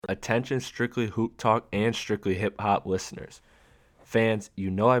Attention Strictly Hoop Talk and Strictly Hip Hop listeners. Fans,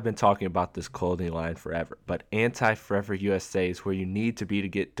 you know I've been talking about this clothing line forever, but Anti-Forever USA is where you need to be to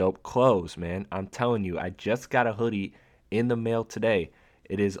get dope clothes, man. I'm telling you, I just got a hoodie in the mail today.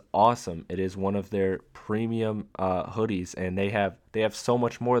 It is awesome. It is one of their premium hoodies, and they have so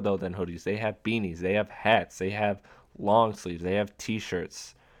much more though than hoodies. They have beanies, they have hats, they have long sleeves, they have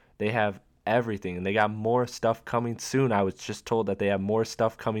t-shirts, they have everything, and they got more stuff coming soon. I was just told that they have more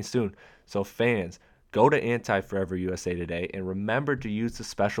stuff coming soon. So fans, go to Anti-Forever USA today and remember to use the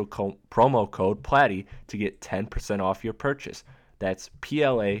special promo code PLATTY to get 10% off your purchase. That's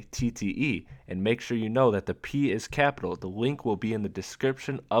PLATTE, and make sure you know that the P is capital. The link will be in the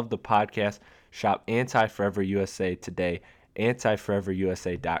description of the podcast. Shop Anti-Forever USA today,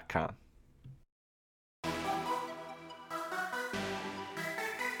 antiforeverusa.com.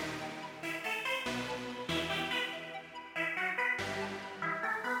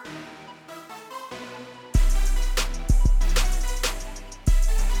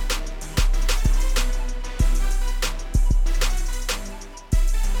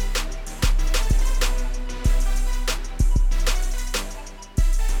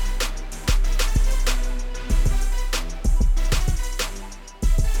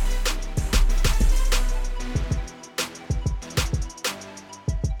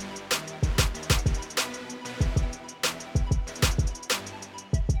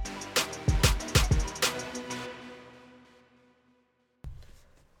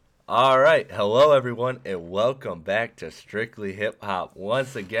 All right, hello everyone, and welcome back to Strictly Hip Hop.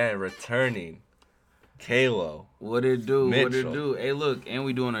 Once again, returning, Calo. What it do? Mitchell. What it do? Hey, look, and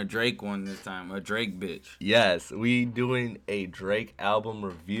we doing a Drake one this time, a Drake bitch. Yes, we doing a Drake album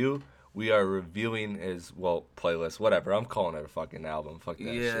review. We are reviewing his playlist, whatever. I'm calling it a fucking album. Fuck that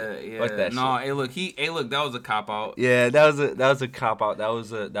shit. Yeah. Fuck that no, shit. hey, look, that was a cop out. Yeah, that was a cop out. That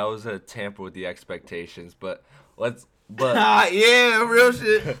was a tamper with the expectations. But yeah, real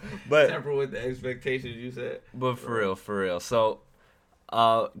shit. But Temper with the expectations you said. But for real. So,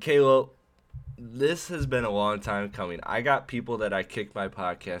 Calo, this has been a long time coming. I got people that I kick my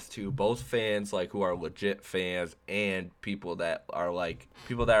podcast to, both fans like who are legit fans, and people that are like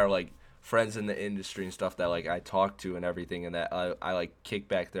friends in the industry and stuff that like I talk to and everything, and that I like kick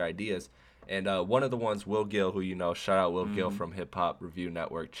back their ideas. And one of the ones, Will Gill, who shout out Will Gill from Hip Hop Review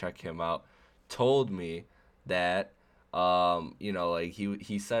Network, check him out, told me that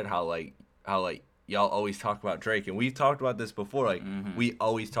he said how y'all always talk about Drake, and we've talked about this before. We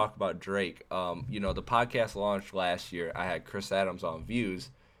always talk about Drake. The podcast launched last year. I had Chris Adams on Views.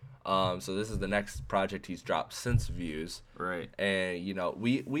 So this is the next project he's dropped since Views. Right. And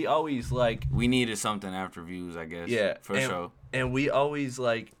we always we needed something after Views, I guess. Yeah, for sure. And we always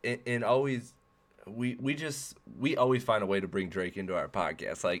we always find a way to bring Drake into our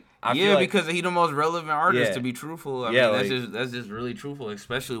podcast. I feel because he's the most relevant artist, to be truthful. I mean, that's just really truthful,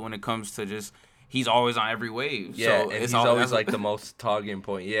 especially when it comes to just he's always on every wave. Yeah, so and he's always the most talking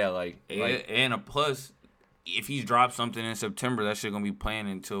point. Yeah, and a plus, if he's dropped something in September, that shit gonna be playing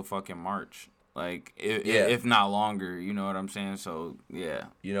until fucking March. If not longer, you know what I'm saying? So, yeah.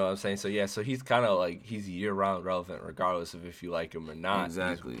 You know what I'm saying? So, yeah, so he's kind of he's year-round relevant regardless of if you like him or not.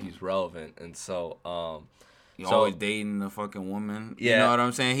 Exactly. He's relevant. And so, he's always dating a fucking woman. Yeah. You know what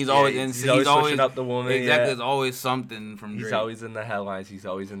I'm saying? He's always switching up the woman. Exactly. Yeah. It's always something from Drake. He's always in the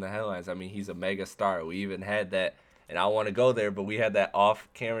headlines. I mean, he's a mega star. We even had that, and I want to go there, but we had that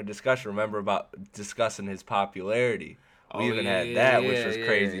off-camera discussion, remember, about discussing his popularity. We even had that, which was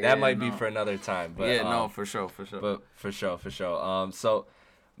crazy. That might be for another time. But for sure. But for sure. So,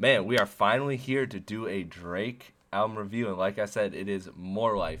 man, we are finally here to do a Drake album review. And like I said, it is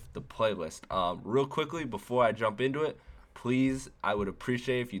More Life, the playlist. Real quickly, before I jump into it, please, I would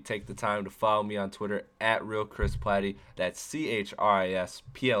appreciate if you take the time to follow me on Twitter at RealChrisPlatte. That's ChrisPlatte.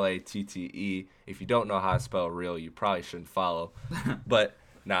 If you don't know how to spell real, you probably shouldn't follow. But,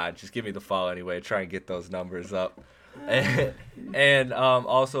 just give me the follow anyway. Try and get those numbers up. And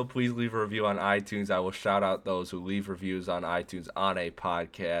also please leave a review on iTunes. I will shout out those who leave reviews on iTunes on a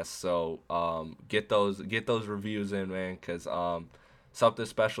podcast. So get those reviews in, man, because something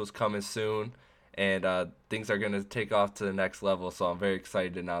special is coming soon, and things are gonna take off to the next level. So I'm very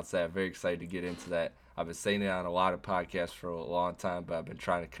excited to announce that. Very excited to get into that. I've been saying it on a lot of podcasts for a long time, but I've been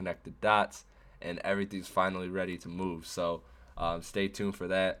trying to connect the dots, and everything's finally ready to move. So stay tuned for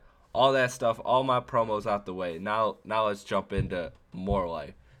that. All that stuff, all my promos out the way. Now let's jump into More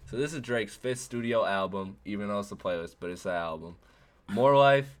Life. So this is Drake's 5th studio album, even though it's a playlist, but it's an album. More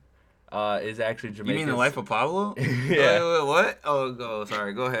Life is actually Jamaica's... You mean The Life of Pablo? Yeah. Wait, what? Oh,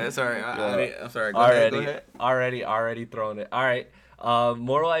 sorry. Go ahead. Sorry. I'm sorry. Go ahead. Already throwing it. All right.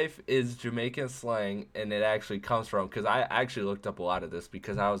 More Life is Jamaican slang, and it actually comes from, because I actually looked up a lot of this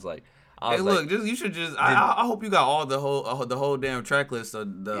because I Hey, was like, look, just you should just. did I hope you got all the whole damn track list of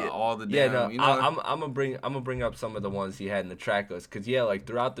yeah, all the yeah, damn. no, You know. I'm gonna bring up some of the ones he had in the track list, because yeah, like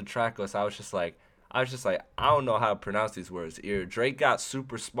throughout the track list, I was just like, I don't know how to pronounce these words. Either Drake got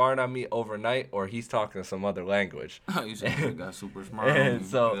super smart on me overnight, or he's talking some other language. You said Drake got super smart on And me.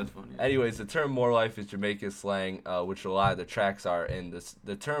 so, That's funny. anyways, the term "more life" is Jamaican slang, which a lot of the tracks are. And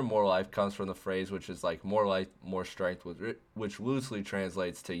the term "more life" comes from the phrase, which is like "more life, more strength," which loosely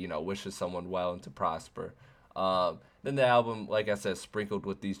translates to wishes someone well and to prosper. Then the album, like I said, sprinkled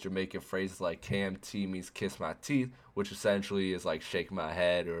with these Jamaican phrases like "KMT means kiss my teeth," which essentially is like "shake my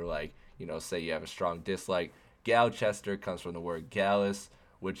head," or like say you have a strong dislike. Galchester comes from the word gallus,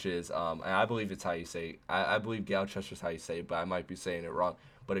 which is, and I believe it's how you say. I believe Galchester is how you say it, but I might be saying it wrong.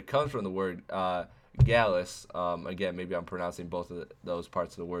 But it comes from the word gallus. Again, maybe I'm pronouncing both of those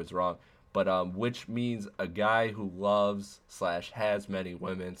parts of the words wrong. But which means a guy who loves / has many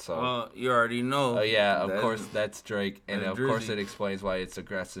women. So, Well, you already know. yeah, of That's, course that's Drake, and that's of course Drizzy. it explains why it's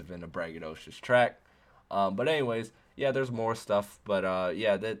aggressive and a braggadocious track. But anyways, yeah, there's more stuff, but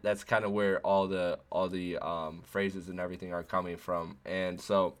yeah, that's kind of where all the phrases and everything are coming from, and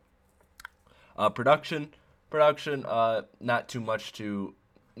so production, not too much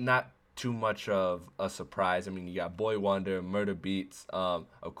not too much of a surprise. I mean, you got Boy Wonder, Murder Beats, of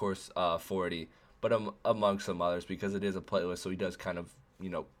course, 40, but among some others, because it is a playlist, so he does kind of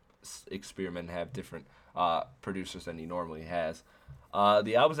experiment and have different producers than he normally has.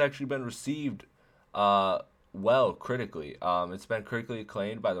 The album's actually been received uh, well critically. It's been critically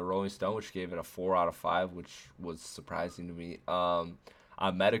acclaimed by the Rolling Stone, which gave it a 4 out of 5, which was surprising to me. On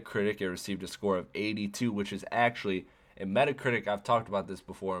Metacritic, it received a score of 82, which is actually, in Metacritic, I've talked about this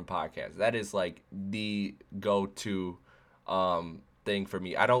before in podcasts. That is like the go-to thing for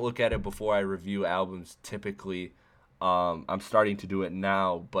me. I don't look at it before I review albums typically. I'm starting to do it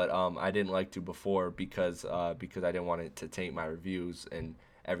now, but I didn't like to before because I didn't want it to taint my reviews and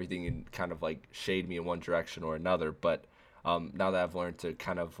everything and kind of like shade me in one direction or another. But now that I've learned to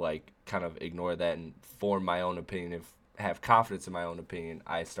kind of ignore that and form my own opinion and have confidence in my own opinion,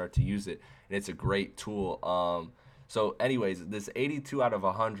 I start to use it, and it's a great tool. So, anyways, this 82 out of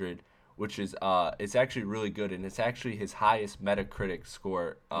 100, which is it's actually really good, and it's actually his highest Metacritic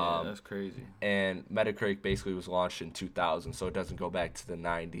score. Yeah, that's crazy. And Metacritic basically was launched in 2000, so it doesn't go back to the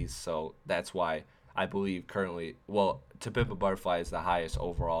 90s. So that's why I believe currently, well, To Pimp a Butterfly is the highest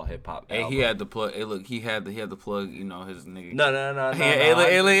overall hip hop Hey, album. he had to plug. Hey, look, he had to plug. His nigga. No. Hey,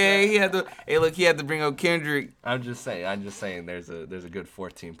 look, he had to. Hey, look, he had to bring up Kendrick. I'm just saying. There's a good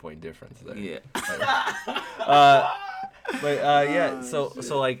 14-point difference there. Yeah. But yeah, so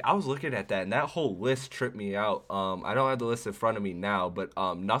like I was looking at that, and that whole list tripped me out. I don't have the list in front of me now, but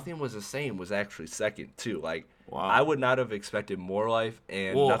Nothing Was the Same was actually second too. Like, Wow. I would not have expected More Life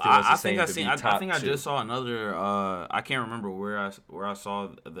and Well, Nothing Was the I Same think I to seen. be top I think I two. just saw another. I can't remember where I saw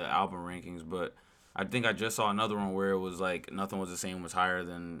the album rankings, but I think I just saw another one where it was like Nothing Was the Same was higher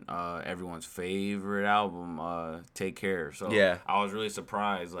than everyone's favorite album, Take Care. So Yeah. I was really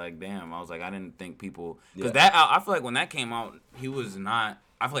surprised. Like, damn, I was like, I didn't think people, because Yeah. I feel like when that came out, he was not.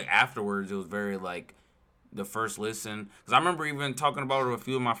 I feel like afterwards it was very like the first listen, because I remember even talking about it with a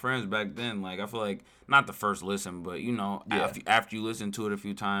few of my friends back then. Like, I feel like not the first listen, but Yeah. after you listen to it a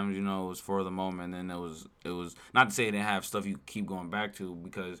few times, it was for the moment. And it was not to say it didn't have stuff you keep going back to,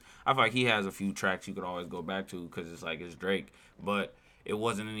 because I feel like he has a few tracks you could always go back to because it's like it's Drake, but it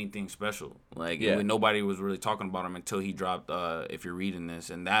wasn't anything special. Like, Yeah. nobody was really talking about him until he dropped If You're Reading This,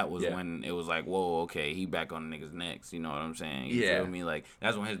 and that was Yeah. when it was like, whoa, okay, he back on the niggas' necks. You know what I'm saying? You Yeah. feel me? Like,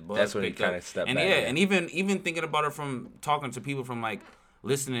 that's when his buzz That's when he picked up. kinda stepped And back, yeah, yeah. and even thinking about it from talking to people from like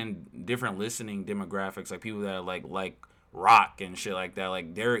different listening demographics, like people that like rock and shit like that,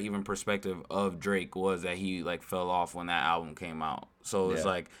 like their even perspective of Drake was that he like fell off when that album came out. So it's Yeah.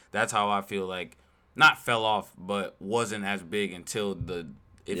 like that's how I feel, like not fell off, but wasn't as big until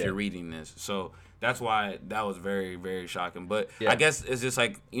If Yeah. You're Reading This. So that's why that was very, very shocking. But Yeah. I guess it's just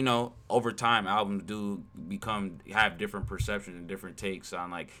like, over time, albums do have different perceptions and different takes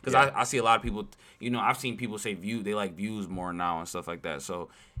on, like, because Yeah. I see a lot of people, I've seen people say they like views more now and stuff like that. So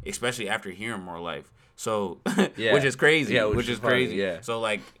especially after hearing More Life. So, Yeah. which is crazy. Yeah, which is funny, crazy. yeah. So,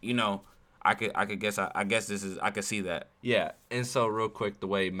 like, I could see that. Yeah, and so real quick, the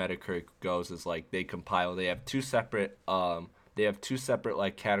way Metacritic goes is like they have two separate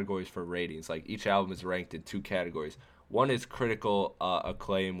like categories for ratings. Like each album is ranked in two categories. One is critical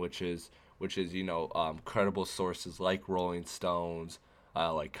acclaim, which is credible sources like Rolling Stones,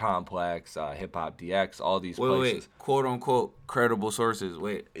 like Complex, Hip Hop DX, all these places. Wait. Quote unquote credible sources.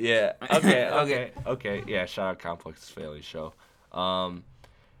 Wait. Yeah. Okay. Okay. Okay. Okay. Yeah. Shout out Complex Family Show. Um,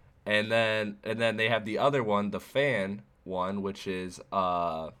 and then they have the other one, the fan one, which is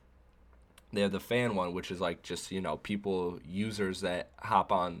they have the fan one, which is like just people users that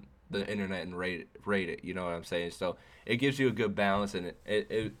hop on the internet and rate it. You know what I'm saying? So it gives you a good balance, and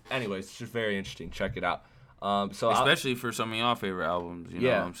anyways, it's just very interesting. Check it out. Especially for some of y'all favorite albums, you know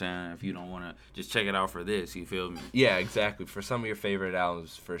Yeah. what I'm saying? If you don't want to just check it out for this, you feel me? Yeah, exactly. For some of your favorite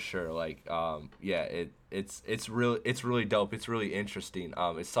albums, for sure. Like, yeah, it's really dope. It's really interesting.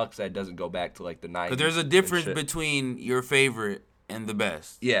 It sucks that it doesn't go back to like the 90s. Because there's a difference between your favorite and the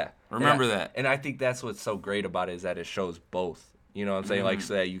best. Yeah. Remember that. And I think that's what's so great about it is that it shows both. You know what I'm saying? Like,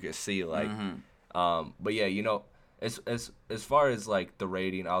 so that you can see, like, but yeah, as far as like the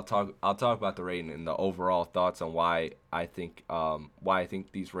rating, I'll talk about the rating and the overall thoughts on why I think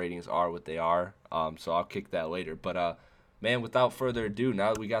these ratings are what they are. So I'll kick that later. But man, without further ado,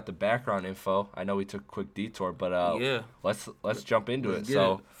 now that we got the background info, I know we took a quick detour, but yeah, let's jump into it.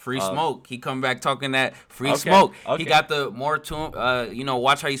 So Free Smoke, he come back talking that Free Okay, Smoke. okay. He got the more tune.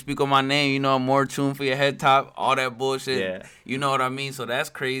 Watch how you speak on my name. More tune for your head top. All that bullshit. Yeah. You know what I mean? So that's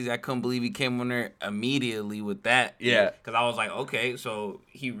crazy. I couldn't believe he came on there immediately with that. Yeah. Because I was like, okay, so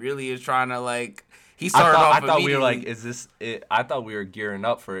he really is trying to like. He started off. I thought we were like, is this it? I thought we were gearing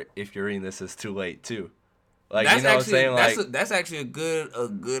up for If You're Reading This Is Too Late too. Like, that's you know actually, what I'm saying? that's actually a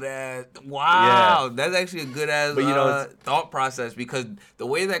good ass. Wow, Yeah. that's actually a good ass But thought process, because the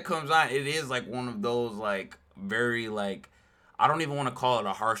way that comes on, it is like one of those like very like, I don't even want to call it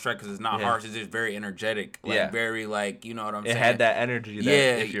a harsh track because it's not harsh. It's just very energetic, like very like, you know what I'm saying. It had that energy.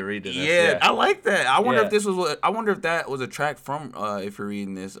 That If You're Reading This. Yeah, I like that. I wonder if I wonder if that was a track from If You're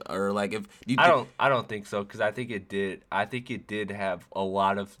Reading This, or like if you. I don't think so, because I think it did. I think it did have a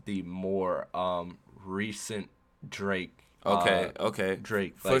lot of the more recent Drake.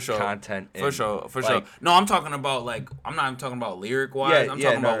 Drake for sure. Content For sure. No, I'm talking about like, I'm not even talking about lyric wise. I'm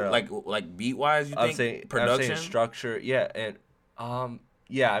talking about like beat wise. You think production, I'm saying structure. Yeah, and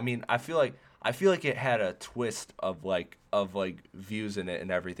yeah. I mean, I feel like it had a twist of like views in it and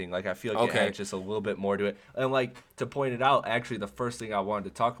everything. Like, I feel like it had just a little bit more to it. And like, to point it out, actually, the first thing I wanted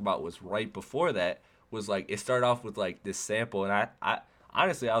to talk about was right before that was like, it started off with like this sample, and I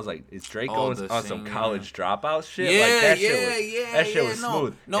honestly, I was like, is Drake going on some college dropout shit? Yeah, like, that shit was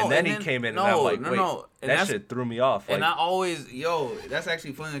smooth. No, and then he came in, and I'm like, wait, that shit threw me off. And I always, that's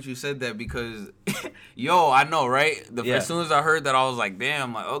actually funny that you said that, because, I know, right? As soon as I heard that, I was like,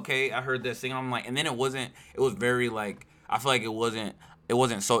 damn, like, okay, I heard that singing. I'm like, and then it was very like, I feel like it wasn't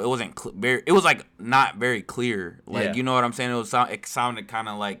very, it was like not very clear. Like, you know what I'm saying? It sounded kind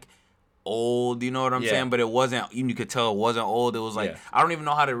of like old, you know what I'm saying? But it wasn't, you could tell it wasn't old. It was like, I don't even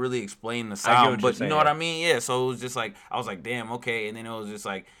know how to really explain the sound, but you know what I mean? Yeah, so it was just like, I was like, damn, okay. And then it was just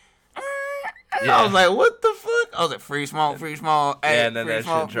like, I was like, what the fuck? I was like, free smoke, hey, and then that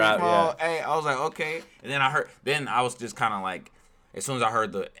shit dropped, hey. I was like, okay. And then I was just kind of like, as soon as I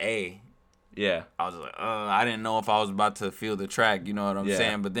heard the A, I was like, I didn't know if I was about to feel the track, you know what I'm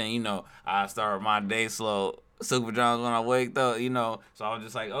saying? But then, I started my day slow. Super Jones when I waked up, so I was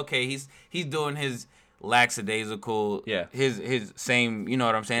just like, okay, he's doing his lackadaisical, his same, you know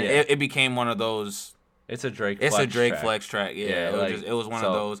what I'm saying? Yeah. It became one of those. It's a Drake flex track. Yeah, it was one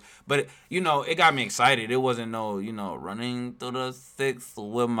of those. But it got me excited. It wasn't no, running through the six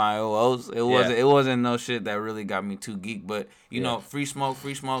with my O's. It wasn't no shit that really got me too geek. But free smoke,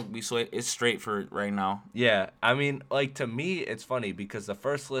 it's straight for right now. Yeah, I mean, like, to me, it's funny because the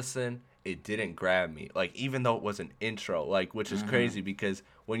first listen, it didn't grab me, like, even though it was an intro, like, which is crazy, because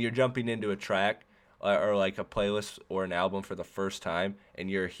when you're jumping into a track or like a playlist or an album for the first time,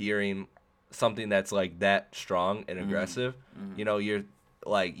 and you're hearing something that's like that strong and aggressive, you're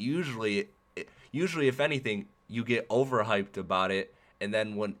like, usually if anything, you get overhyped about it, and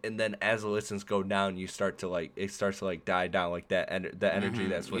then as the listens go down, it starts to die down, like that, and the energy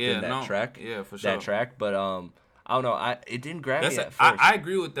that's within that track, for sure, that track. But I don't know. It didn't grab me at first. I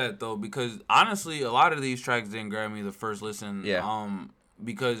agree with that, though, because honestly, a lot of these tracks didn't grab me the first listen. Yeah.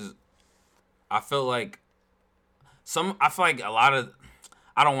 Because I feel like a lot of,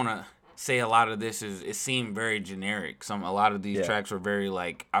 I don't want to say a lot of this it seemed very generic. A lot of these tracks were very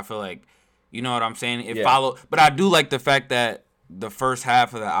like, I feel like, you know what I'm saying? It followed, but I do like the fact that the first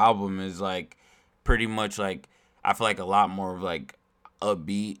half of the album is like pretty much like, I feel like a lot more of like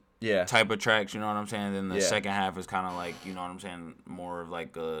upbeat. Type of tracks, you know what I'm saying? Then the second half is kind of like, you know what I'm saying, more of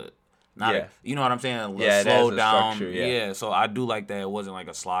like you know what I'm saying, a little slow down. So I do like that it wasn't like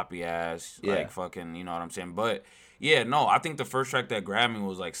a sloppy ass, like fucking, you know what I'm saying? But Yeah, no, I think the first track that grabbed me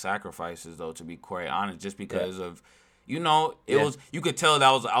was like Sacrifices, though, to be quite honest, just because of, it was, you could tell that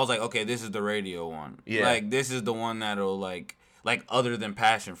I was like, okay, this is the radio one. Yeah. Like, this is the one that'll like other than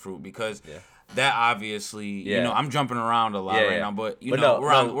Passion Fruit, because that obviously, I'm jumping around a lot right now, but we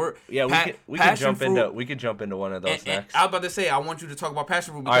can jump into one of those next. I was about to say, I want you to talk about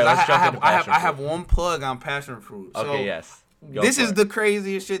Passion Fruit, because All right, let's jump into Passion I have one plug on Passion Fruit. So okay, yes. This is the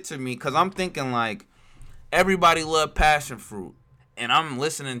craziest shit to me, because I'm thinking like, everybody loved Passion Fruit, and I'm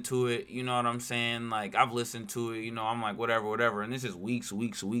listening to it, you know what I'm saying? Like, I've listened to it, I'm like, whatever, and this is weeks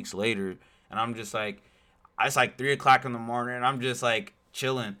later, and I'm just like, it's like 3 o'clock in the morning, and I'm just like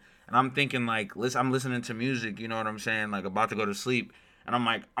chilling, and I'm thinking like, I'm listening to music, you know what I'm saying? Like, about to go to sleep, and I'm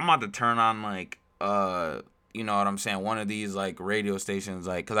like, I'm about to turn on like, you know what I'm saying? One of these like radio stations,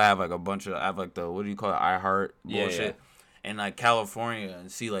 like, cause I have like I have like the, what do you call it? iHeart bullshit. Yeah. And like California,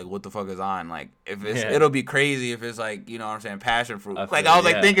 and see like what the fuck is on. Like, if it's it'll be crazy if it's like, you know what I'm saying, Passion Fruit. I was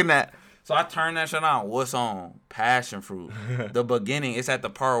like thinking that. So I turned that shit on. What's on? Passion Fruit. The beginning, it's at the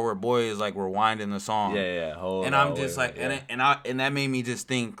part where boy is like rewinding the song. And I'm just like, and that made me just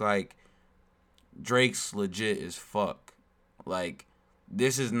think like, Drake's legit as fuck. Like,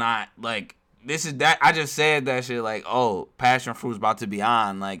 this is not like, this is that. I just said that shit like, oh, Passion Fruit's about to be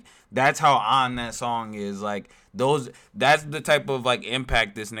on. Like, that's how on that song is. Like, that's the type of like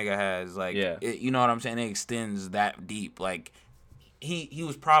impact this nigga has. Like, you know what I'm saying? It extends that deep. Like, he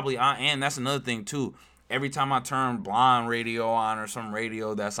was probably on, and that's another thing too. Every time I turn Blonde radio on, or some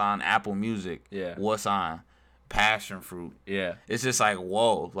radio that's on Apple Music, what's on? Passion Fruit. Yeah. It's just like,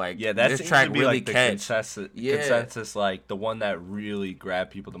 whoa. Like, that this track to be really like the consensus, like the one that really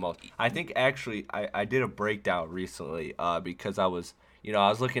grabbed people the most. I think actually I did a breakdown recently because I was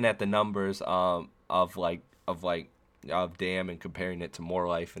looking at the numbers of Damn and comparing it to More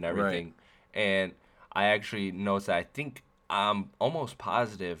Life and everything. Right. And I actually noticed that I think I'm almost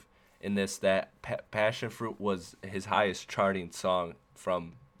positive in this that Passion Fruit was his highest charting song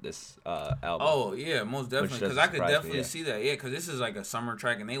from this album. Oh yeah, most definitely, because I could definitely see that. Yeah, because this is like a summer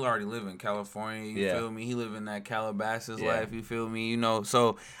track, and they already live in California. You feel me? He live in that Calabasas life. You feel me?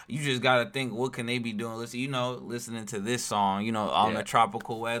 So you just gotta think, what can they be doing? Listening to this song, on the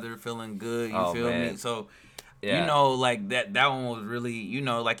tropical weather, feeling good. You feel me? So. Yeah. Like that one was really,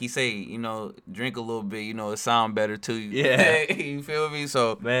 like he say, drink a little bit, it sound better to you. Yeah. You feel me?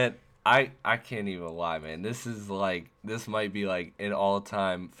 So, man, I can't even lie, man. This might be like an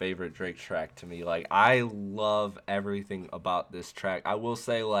all-time favorite Drake track to me. Like, I love everything about this track. I will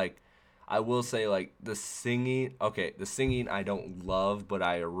say the singing, the singing I don't love, but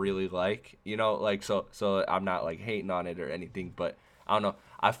I really like, so I'm not like hating on it or anything, but I don't know.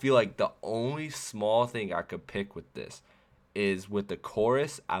 I feel like the only small thing I could pick with this is with the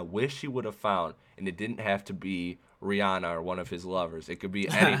chorus. I wish he would have found, and it didn't have to be Rihanna or one of his lovers. It could be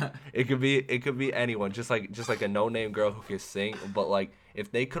any. it could be anyone. Just like a no-name girl who could sing. But like,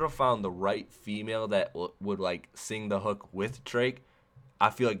 if they could have found the right female that would like sing the hook with Drake,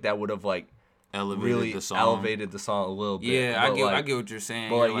 I feel like that would have like elevated the song a little bit. Yeah, I get what you're saying.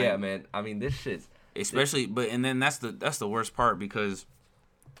 But like, yeah, man. I mean, this shit's especially. And then that's the worst part, because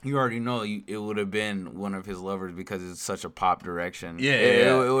you already know it would have been one of his lovers, because it's such a pop direction. Yeah,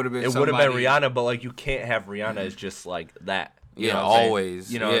 it would have been. It would have been Rihanna, but like, you can't have Rihanna as just like that. Yeah,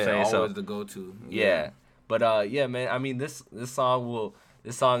 always. You know what I'm saying? Always the go-to. Yeah. But yeah, man. I mean, this song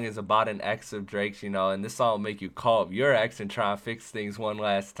is about an ex of Drake's, and this song will make you call up your ex and try and fix things one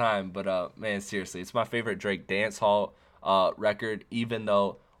last time. But man, seriously, it's my favorite Drake dancehall record. Even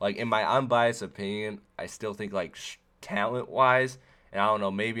though, like, in my unbiased opinion, I still think like talent-wise. And I don't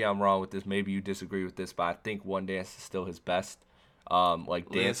know, maybe I'm wrong with this, maybe you disagree with this, but I think One Dance is still his best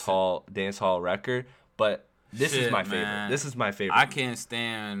dancehall record. But this is my favorite. Man. This is my favorite. I can't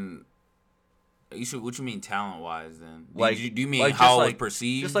stand. What you mean talent wise then? Do you mean like, how it was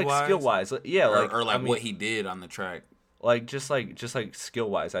perceived? Just like skill wise, yeah, or like what he did on the track. Like just like skill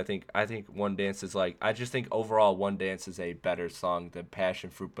wise, I think One Dance is like, I just think overall One Dance is a better song than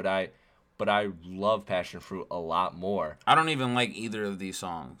Passion Fruit, but I love Passion Fruit a lot more. I don't even like either of these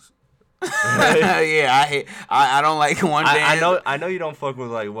songs. Yeah, I don't like One Dance. I know you don't fuck with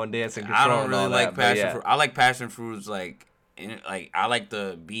like One Dance and Control. I don't really like Passion Fruit. I like Passion Fruit's like I like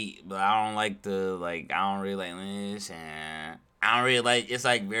the beat, but I don't like I don't really like this, and I don't really like. It's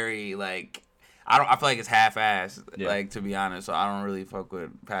like very like I feel like it's half-assed. Yeah. Like, to be honest, so I don't really fuck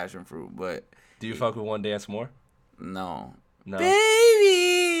with Passion Fruit. But do you fuck with One Dance more? No.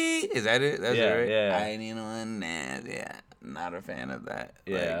 Baby, is that it? That's it, right? Yeah. I need One Dance. Yeah, not a fan of that.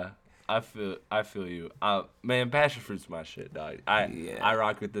 Yeah. I feel you. Man, Passion Fruit's my shit, dog. I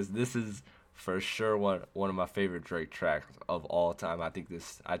rock with this. This is for sure one of my favorite Drake tracks of all time. I think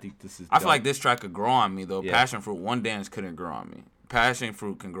this is. I feel like this track could grow on me though. Yeah. Passion Fruit, One Dance couldn't grow on me. Passion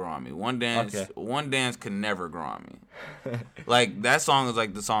Fruit can grow on me. One Dance can never grow on me. Like that song is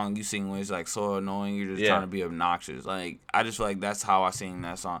like the song you sing when it's like so annoying. You're just trying to be obnoxious. Like I just feel like that's how I sing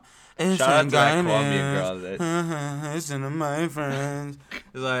that song. Shout out to that Colombian girl. Listen to my friends.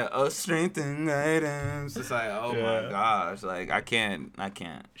 It's like strength and guidance. It's like my gosh. Like I can't.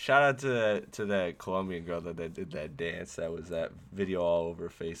 Shout out to that Colombian girl that did that dance. That was that video all over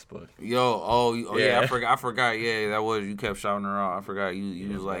Facebook. Yeah. I forgot. Yeah, that was you kept shouting her out. I forgot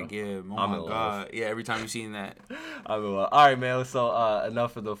you was like, yeah, oh my god. Love. Yeah, every time you seen that. I'm in love. All right, man. So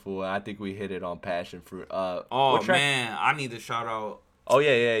enough of the fool. I think we hit it on Passion Fruit. Man, I need to shout out. Oh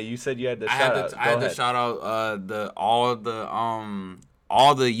yeah. You said you had the shout out. I had to shout out all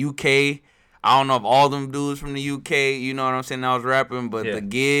the UK. I don't know if all them dudes from the UK, you know what I'm saying, I was rapping, but the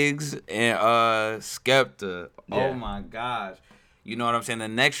Gigs and Skepta. Yeah. Oh my gosh. You know what I'm saying? The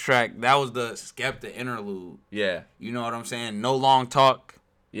next track, that was the Skepta interlude. Yeah. You know what I'm saying? No Long Talk.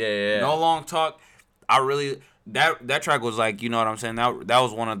 Yeah. No Long Talk. I really that track was like, you know what I'm saying? That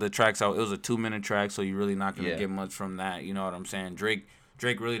was one of the tracks. It was a 2-minute track, so you're really not gonna get much from that. You know what I'm saying? Drake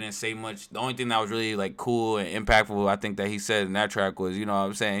really didn't say much. The only thing that was really like cool and impactful, I think that he said in that track was, you know what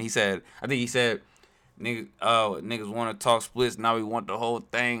I'm saying? He said, niggas want to talk splits, now we want the whole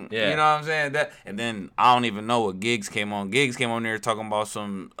thing. Yeah. You know what I'm saying? That, and then I don't even know what Gigs came on. Gigs came on there talking about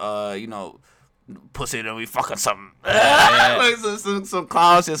some, pussy and we fucking something. Like some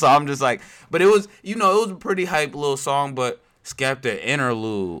clown shit. So I'm just like, but it was a pretty hype little song, but Skepta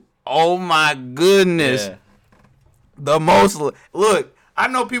interlude. Oh my goodness. Yeah. The most, look, I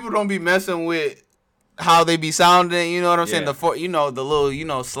know people don't be messing with how they be sounding, you know what I'm saying? The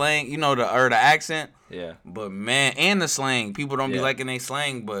little, slang, the accent. Yeah. But man, and the slang. People don't be liking they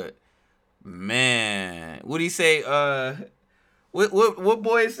slang, but man, what'd he say? What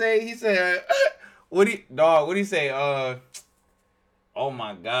boy say? He said what'd he say? Oh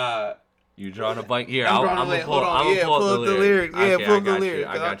my god. You drawing a blank here. I'm gonna pull up the lyrics. Yeah, pull up the lyrics.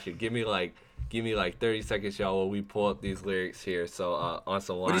 I got you. Give me like 30 seconds, y'all, while we pull up these lyrics here. So on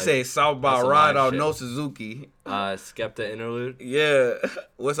some lines. What do you say? South by Ride out, no Suzuki. Skepta interlude. Yeah.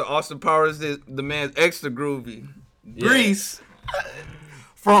 What's the Austin Powers? The man's extra groovy. Yeah. Grease.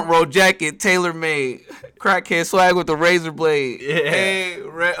 Front row jacket, tailor made. Crackhead swag with the razor blade. Yeah. Hey,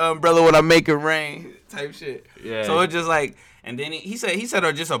 red umbrella when I make it rain. Type shit. Yeah. So it's just like, and then he said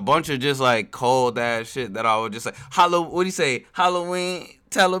just a bunch of just like cold ass shit that I would just like. What do you say? Halloween.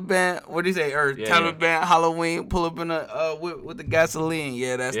 Taliban, what do you say? Taliban, Halloween, pull up in a with the gasoline.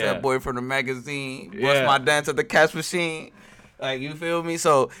 Yeah, that's that boy from the magazine. Bust my dance at the cash machine. Like, you feel me?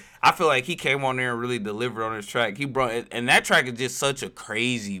 So I feel like he came on there and really delivered on his track. He brought it, and that track is just such a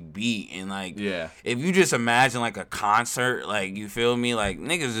crazy beat. And like, if you just imagine like a concert, like, you feel me? Like,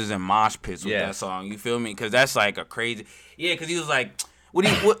 niggas is in mosh pits with that song. You feel me? Because that's like a crazy. Yeah, because he was like.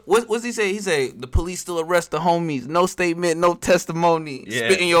 What's he say? He say the police still arrest the homies. No statement, no testimony.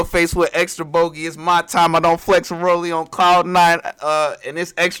 Spit in your face with extra bogey. It's my time. I don't flex a rollie on cloud 9. And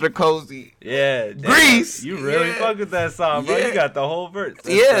it's extra cozy. Yeah, Grease. You really fuck with that song, bro. You got the whole verse.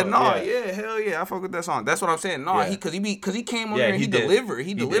 Hell yeah, I fuck with that song. That's what I'm saying. Because he came on there and he delivered.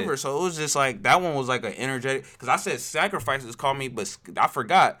 He delivered. So it was just like that one was like an energetic. Because I said Sacrifices Call Me, but I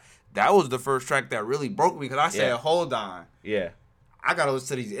forgot that was the first track that really broke me. Because I said Hold On. Yeah. I gotta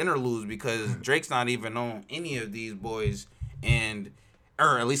listen to these interludes because Drake's not even on any of these boys,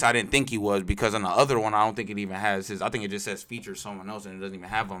 or at least I didn't think he was, because on the other one I don't think it even has his. I think it just says feature someone else and it doesn't even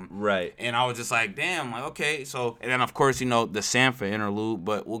have him. Right. And I was just like, damn, like, okay. So, and then of course the Sampha interlude,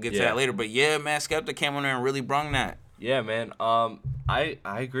 but we'll get to that later. But yeah, man, Skepta came on there and really brung that. Yeah, man. I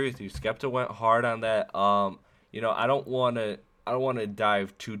agree with you. Skepta went hard on that. I don't want to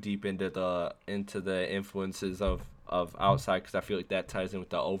dive too deep into the influences of outside, because I feel like that ties in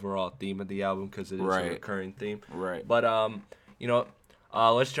with the overall theme of the album, because it is a recurring theme. Right. But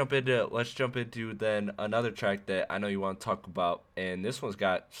let's jump into then another track that I know you want to talk about, and this one's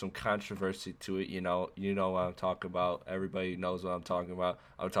got some controversy to it. You know what I'm talking about. Everybody knows what I'm talking about.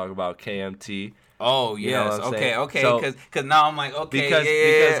 I'm talking about KMT. Oh yes. Okay. So, because now I'm like, okay,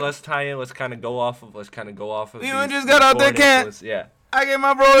 because let's tie in. Let's kind of go off of. You just got out there, can't. Yeah. I get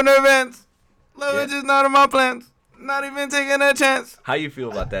my bro in the events. Love is just not in my plans. Not even taking a chance. How you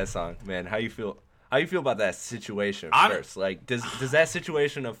feel about that song, man? How you feel about that situation first? Like, does that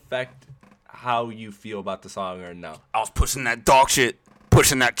situation affect how you feel about the song or no? I was pushing that dog shit,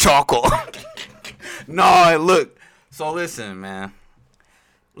 pushing that charcoal. No, look. So listen, man.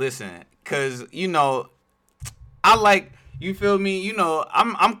 Listen, cause I like, You feel me? You know,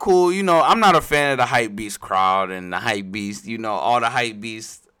 I'm cool. You know, I'm not a fan of the hype beast crowd and the hype beast. You know, all the hype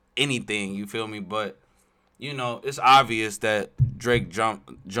beast anything. You feel me? But you know, it's obvious that Drake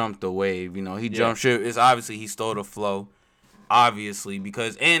jumped the wave. You know, he jumped ship. It's obviously he stole the flow. Obviously,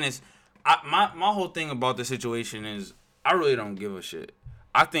 because and it's my whole thing about the situation is I really don't give a shit.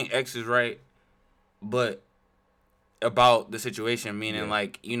 I think X is right, but about the situation, meaning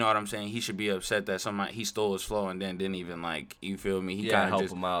like you know what I'm saying. He should be upset that somebody he stole his flow and then didn't even like you feel me. He kind of help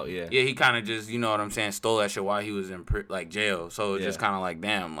just him out. Yeah, he kind of just you know what I'm saying stole that shit while he was in like jail. So it's just kind of like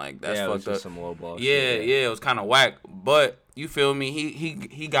damn, like that's fucked up. Some low ball shit, it was kind of whack. But you feel me?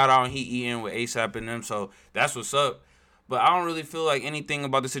 He got out and he eating with ASAP and them, so that's what's up. But I don't really feel like anything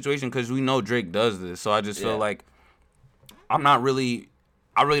about the situation because we know Drake does this. So I just feel like I'm not really.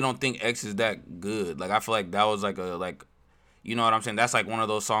 I really don't think X is that good. Like I feel like that was like you know what I'm saying? That's like one of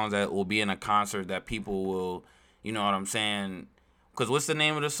those songs that will be in a concert that people will, you know what I'm saying? Cause what's the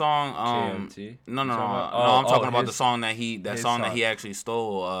name of the song? KMT? No. I'm talking about the song that he actually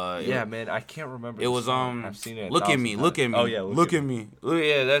stole. Man, I can't remember. It was I've seen it. Look at me. Oh yeah, look at me.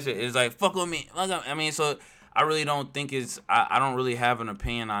 Yeah, that's it. It's like fuck with me. I mean, so I really don't think it's. I don't really have an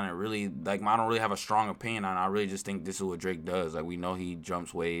opinion on it. Really, like I don't really have a strong opinion on it. I really just think this is what Drake does. Like we know he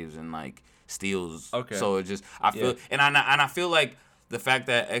jumps waves and like steals. Okay. So it just I feel and I feel like the fact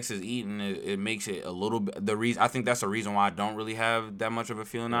that X is eating it makes it a little bit the reason. I think that's the reason why I don't really have that much of a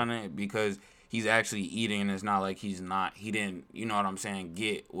feeling on it because he's actually eating and it's not like he didn't you know what I'm saying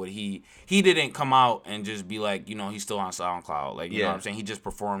get what he didn't come out and just be like you know he's still on SoundCloud like you know what I'm saying he just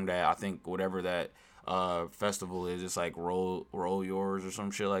performed that I think whatever that festival is it's like roll yours or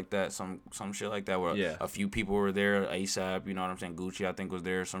some shit like that some shit like that where a few people were there ASAP you know what I'm saying Gucci I think was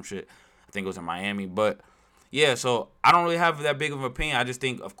there or some shit I think it was in Miami but yeah so I don't really have that big of an opinion I just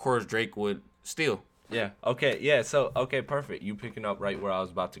think of course Drake would steal. Yeah. Okay. Yeah. So, okay, perfect. You picking up right where I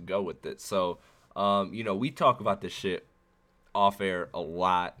was about to go with it. So, you know, we talk about this shit off air a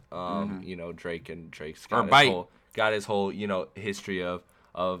lot. You know, Drake's got his whole, you know, history of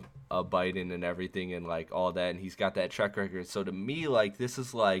biting and everything and like all that, and he's got that track record. So to me, like, this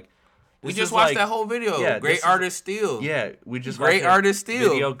is like. We just watched that whole video. Yeah, great artist steal. Yeah, we just great artist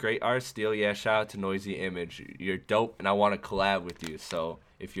steal. Video, great artist steal. Yeah, shout out to Noisy Image. You're dope, and I want to collab with you. So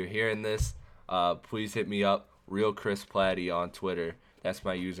if you're hearing this. Please hit me up, Real Chris Platty on Twitter. That's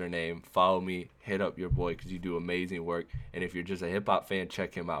my username. Follow me. Hit up your boy because you do amazing work. And if you're just a hip-hop fan,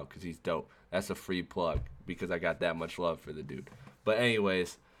 check him out because he's dope. That's a free plug because I got that much love for the dude. But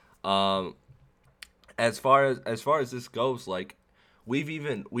anyways, as far as this goes, like we've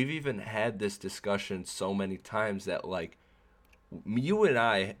even had this discussion so many times that like you and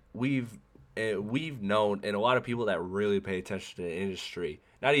I we've known and a lot of people that really pay attention to the industry.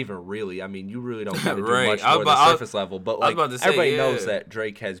 Not even really. I mean, you really don't kind of do much more the surface level. But like everybody knows that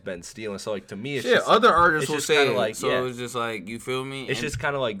Drake has been stealing. So like to me, it's just other artists will say it. Like, so it's just like you feel me. It's just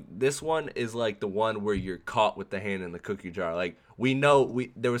kind of like this one is like the one where you're caught with the hand in the cookie jar. like we know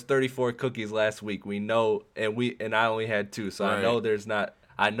there was 34 cookies last week. We know, and I only had 2, so I know there's not.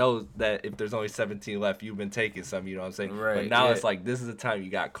 I know that if there's only 17 left, you've been taking some. You know what I'm saying? Right. But now it's like this is the time you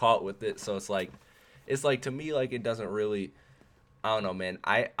got caught with it. So it's like to me like it doesn't really. I don't know, man.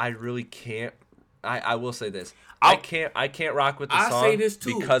 I really can't. I will say this. I can't rock with the song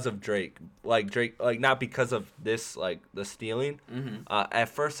because of Drake. Like Drake, like not because of this, like the stealing. Mm-hmm. At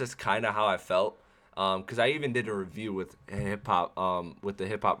first, that's kind of how I felt. Because I even did a review with hip hop, with the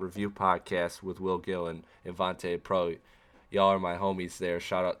Hip Hop Review podcast with Will Gill and Vontae Pro. Y'all are my homies there.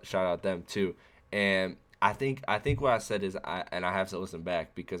 Shout out them too. And I think what I said is I have to listen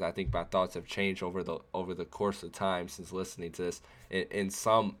back because I think my thoughts have changed over the course of time since listening to this in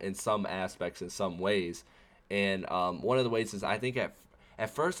some aspects in some ways, and one of the ways is I think at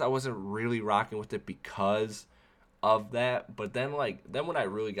first I wasn't really rocking with it because of that, but then when I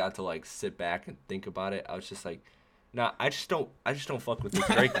really got to like sit back and think about it, I was just like, nah, I just don't fuck with this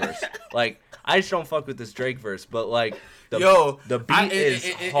Drake verse. Like I just don't fuck with this Drake verse, but like the beat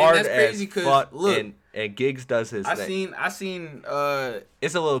is hard as fuck. Look, and Giggs does his thing. I seen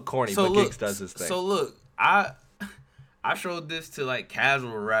it's a little corny, but Giggs does his thing. So look, I showed this to like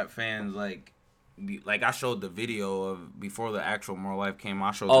casual rap fans, like I showed the video of before the actual More Life came.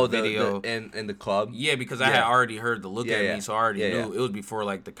 I showed the video in the club. Yeah, because I had already heard the Look at Me, so I already knew it was before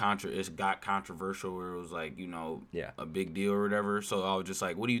like it got controversial where it was like a big deal or whatever. So I was just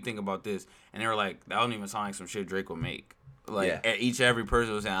like, what do you think about this? And they were like, that don't even sound like some shit Drake would make. Like every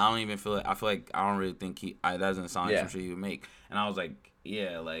person was saying, I don't even feel like I don't really think that doesn't sound like some shit he would make. And I was like,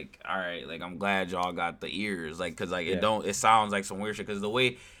 yeah, like all right, like I'm glad y'all got the ears, like because like it sounds like some weird shit because the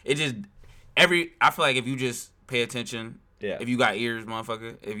way it just I feel like if you just pay attention Yeah. If you got ears,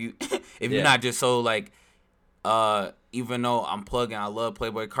 motherfucker. If you're Yeah. not just so like, even though I'm plugging, I love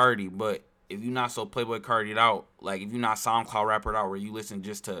Playboy Cardi, but if you're not so Playboy Cardi'd out, like if you're not SoundCloud rappered out, where you listen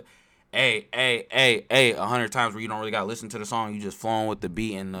just to, a 100 times, where you don't really gotta listen to the song, you just flowing with the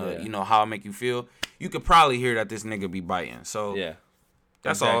beat and Yeah. you know how it make you feel. You could probably hear that this nigga be biting. So Yeah.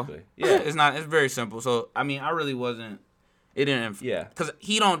 that's Exactly. all. Yeah. It's very simple. So I mean, I really wasn't. It didn't. Yeah. Cause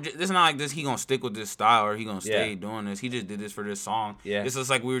he don't. It's not like this. He gonna stick with this style or he gonna stay Yeah. doing this. He just did this for this song. Yeah. It's just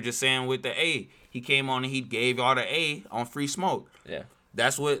like we were just saying with the A. He came on and he gave y'all the A on Free Smoke. Yeah.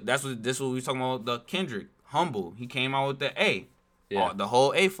 This what we was talking about, the Kendrick Humble. He came out with the A. Yeah. The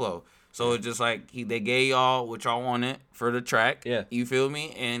whole A flow. So it's just like they gave y'all what y'all wanted for the track. Yeah. You feel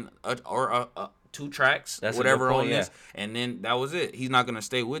me? And two tracks, That's whatever a good on point, this, and then that was it. He's not gonna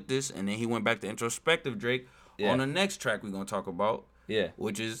stay with this, and then he went back to introspective Drake Yeah. on the next track we're gonna talk about. Yeah.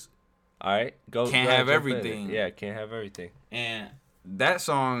 Which is All right. Go. Can't go ahead, Have jump in. Everything. Yeah. Can't have everything. and that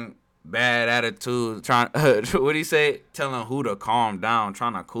song, Bad Attitude, trying what he say, telling who to calm down,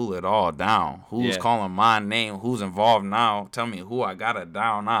 trying to cool it all down. Who's Yeah. calling my name? Who's involved now? Tell me who I got it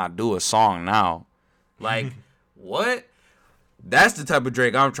down. Now I do a song now. Like what? That's the type of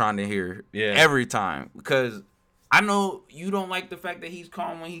Drake I'm trying to hear every time, because I know you don't like the fact that he's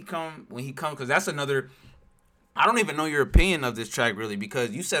calm when he come because that's another. I don't even know your opinion of this track really,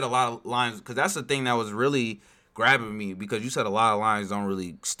 because you said a lot of lines, because that's the thing that was really grabbing me, because you said a lot of lines don't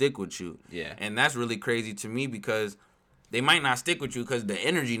really stick with you. Yeah. And that's really crazy to me, because they might not stick with you because the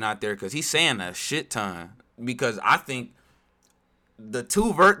energy not there, because he's saying a shit ton. Because I think the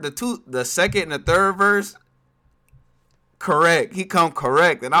second and the third verse, correct. He come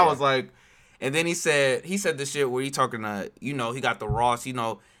correct. And I was like, and then he said the shit where he talking to, he got the Ross,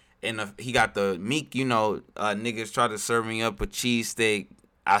 and he got the Meek, niggas tried to serve me up a cheesesteak.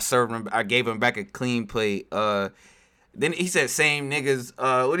 I gave him back a clean plate. Then he said, same niggas,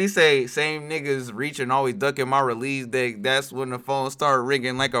 what did he say? Same niggas reaching, always ducking my release date. That's when the phone started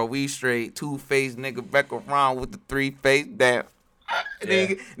ringing like, are we straight? Two-faced nigga back around with the three-face damn.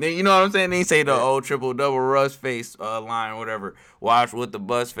 Then you know what I'm saying? Then he say the old triple double rush face line or whatever. Watch with the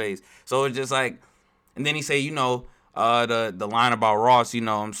bus face. So it's just like, and then he say, the line about Ross, you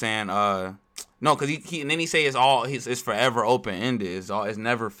know what I'm saying? No, cause he and then he say it's forever open ended. It's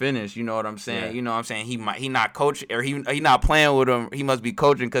never finished. You know what I'm saying? Yeah. You know what I'm saying? He not coaching, or he not playing with him. He must be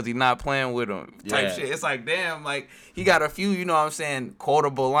coaching because he not playing with him. Type shit. It's like, damn, like he got a few, you know what I'm saying,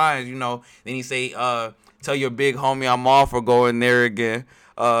 quotable lines. Then he say, tell your big homie I'm off for going there again.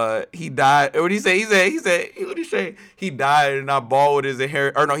 He died. What did he say? He said, what did he say? He died and I balled with his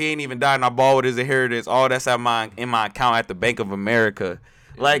inheritance. Or no, he ain't even died and I balled with his inheritance. All that's in my account at the Bank of America.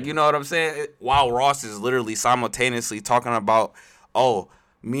 Like, you know what I'm saying? While Ross is literally simultaneously talking about, I'm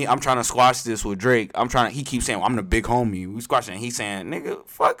trying to squash this with Drake. He keeps saying, well, I'm the big homie. We squashing. He's saying, nigga,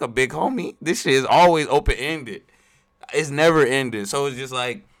 fuck a big homie. This shit is always open ended. It's never ended. So it's just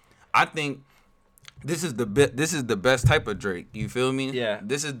like, I think this is the best type of Drake. You feel me? Yeah.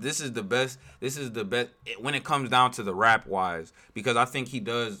 This is the best. This is the best when it comes down to the rap wise, because I think he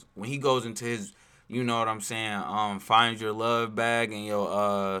does, when he goes into his, you know what I'm saying, find your love bag and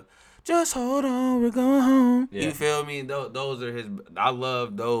your just hold on, we're going home. Yeah. You feel me? Those are his. I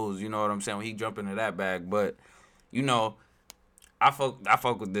love those. You know what I'm saying? When he jump into that bag, but I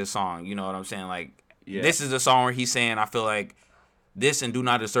fuck with this song. You know what I'm saying? Like, this is a song where he's saying, I feel like this and Do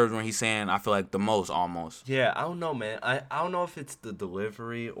Not Disturb, when he's saying, I feel like the most almost. Yeah, I don't know, man. I don't know if it's the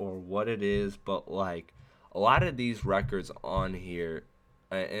delivery or what it is, but like a lot of these records on here,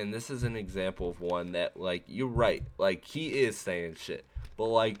 and this is an example of one that, like, you're right, like he is saying shit, but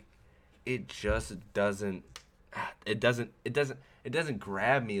like it just doesn't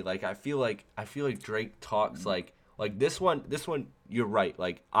grab me. Like I feel like Drake talks like this one you're right,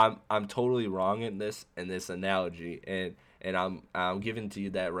 like I'm totally wrong in this analogy, and I'm giving to you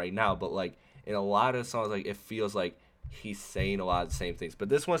that right now, but like in a lot of songs, like it feels like he's saying a lot of the same things, but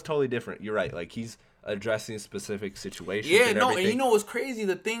this one's totally different. You're right, like he's addressing specific situations. Yeah, and no, everything. and you know what's crazy?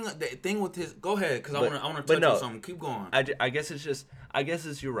 The thing with his, go ahead, because I want to touch on something. Keep going. I guess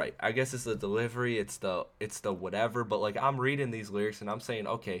it's you're right. I guess it's the delivery. It's the whatever. But like I'm reading these lyrics and I'm saying,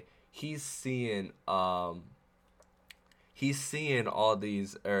 okay, he's seeing all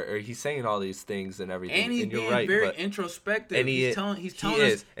these, or he's saying all these things and everything. And he's you're being right, very introspective. And he's telling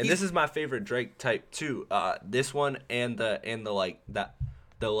us. And this is my favorite Drake type too. This one and the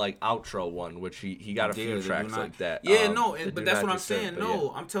outro one, which he got a few tracks like that. Yeah, but that's what I'm saying.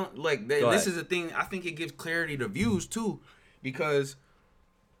 I'm telling, like, this is the thing. I think it gives clarity to views too, because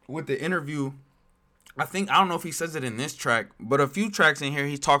with the interview, I don't know if he says it in this track, but a few tracks in here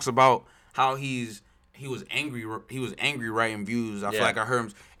he talks about how he's he was angry. He was angry writing views. I feel Yeah. like I heard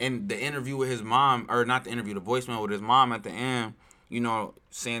him in the interview with his mom, or not the interview, the voicemail with his mom at the end. You know,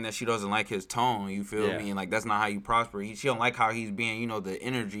 saying that she doesn't like his tone. You feel Yeah. me? And like that's not how you prosper. She don't like how he's being. You know, the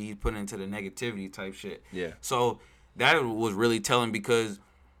energy he's putting into the negativity type shit. Yeah. So that was really telling because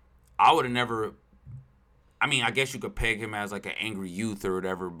I would have never. I mean, I guess you could peg him as like an angry youth or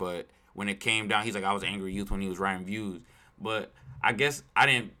whatever, but when it came down, he's like, I was an angry youth when he was writing views. But I guess I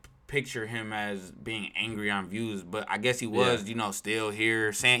didn't picture him as being angry on views, but I guess he was, you know, still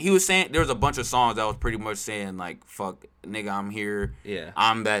here saying, there was a bunch of songs that was pretty much saying like, fuck, nigga, I'm here. Yeah.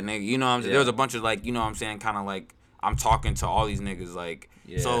 I'm that nigga. You know what I'm saying? Yeah. There was a bunch of like, you know what I'm saying, kind of like, I'm talking to all these niggas, like,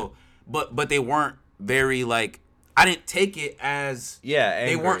 so, but they weren't very like, I didn't take it as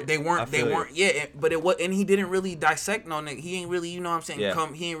angry. they weren't yeah, but it was, and he didn't really dissect no nigga. He ain't really, you know what I'm saying,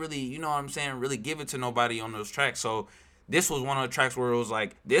 he ain't really, you know what I'm saying, really give it to nobody on those tracks. So this was one of the tracks where it was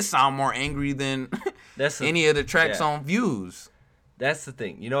like, this sound more angry than any of the tracks on Views. That's the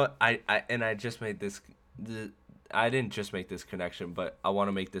thing. You know what? I just made this I didn't just make this connection, but I want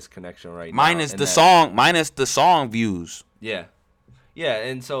to make this connection right now. Minus the song Views. Yeah. Yeah,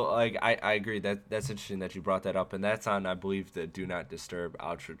 and so like I agree that's interesting that you brought that up, and that's on, I believe, the Do Not Disturb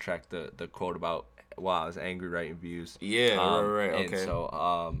outro track, the quote about, wow, I was angry writing views. Yeah, right, okay. And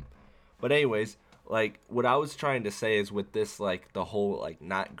so but anyways, like what I was trying to say is with this, like the whole like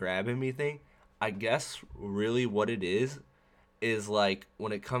not grabbing me thing, I guess really what it is like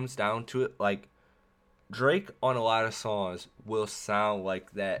when it comes down to it, like Drake on a lot of songs will sound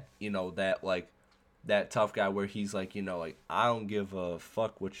like that, you know, that like that tough guy where he's like, you know, like, I don't give a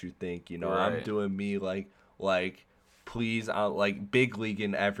fuck what you think, you know, right. I'm doing me, like please, like big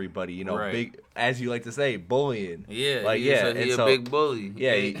leaguing everybody, you know, right. big, as you like to say, bullying. Yeah, like he a big bully.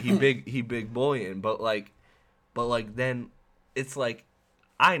 Yeah, he big bullying, but like then it's like,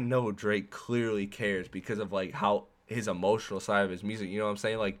 I know Drake clearly cares because of like how his emotional side of his music, you know what I'm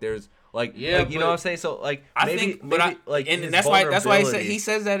saying? Like there's like, you know what I'm saying? So like maybe like, and that's why he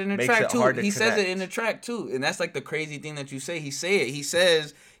says that in the track too. He says it in the track too, and that's like the crazy thing that you say. He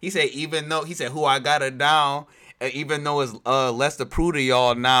said even though he said who I got it down, even though it's less to prove to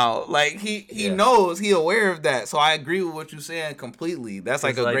y'all now. Like he knows, he aware of that. So I agree with what you're saying completely. That's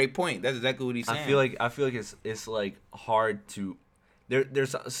like a great point. That's exactly what he's saying. I feel like it's like hard to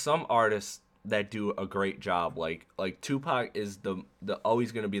there's some artists that do a great job, like Tupac is the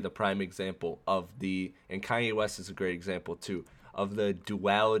always going to be the prime example of and Kanye West is a great example too of the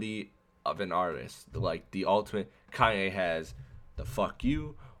duality of an artist. Like the ultimate, Kanye has the fuck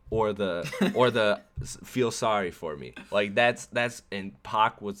you or the feel sorry for me. Like that's and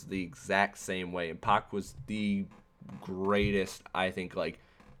Pac was the exact same way, and Pac was the greatest, I think, like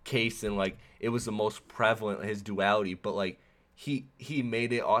case, and like it was the most prevalent, his duality, but like he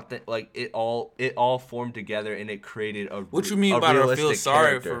made it authentic, like it all formed together, and it created a what you mean by the feel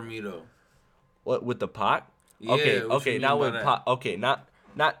sorry for me though? What with the Pac? Yeah, okay, not with Pac. Okay,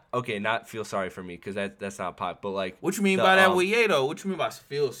 not feel sorry for me, because that's not Pac. But like, what you mean by that with Ye though? What you mean by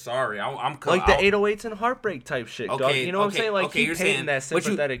feel sorry? I'm like the 808s and Heartbreak type shit. Okay, dog. You know what I'm saying? Like you're painting that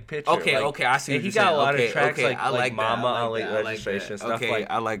sympathetic picture. Okay, like, I see. And he got a lot of tracks like Mama on Late Registration stuff. Okay,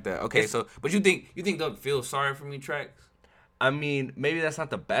 I like that. Okay, so but you think the feel sorry for me tracks? I mean, maybe that's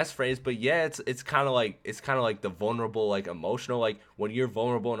not the best phrase, but yeah, it's kind of like the vulnerable, like emotional, like when you're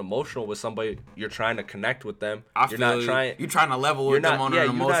vulnerable and emotional with somebody, you're trying to connect with them. You're trying to level with them on an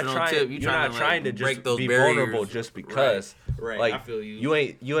emotional tip. You're not trying to just be vulnerable just because. Right. Like, I feel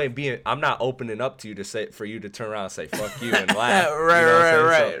you. You ain't being. I'm not opening up to you for you to turn around and say fuck you and laugh.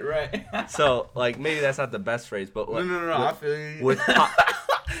 right. So like maybe that's not the best phrase, but like, no. I feel you. With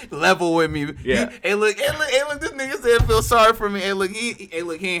level with me. Yeah. Hey look, this nigga said feel sorry for me. Hey look, he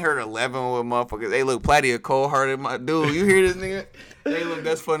ain't heard 11 with motherfuckers. Hey look, Platty a cold hearted my dude. You hear this nigga? Hey look,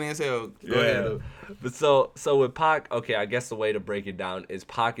 that's funny as hell. Go ahead. But so with Pac, okay, I guess the way to break it down is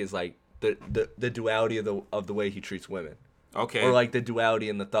Pac is like the duality of the way he treats women. Okay. Or like the duality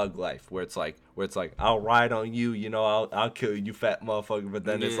in the thug life, where it's like I'll ride on you, you know, I'll kill you, fat motherfucker. But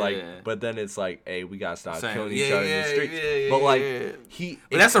then it's like, hey, we gotta stop killing each other in the streets. But like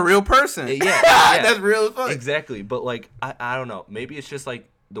but that's a real person. Yeah. That's real as fuck. Exactly. But like I don't know, maybe it's just like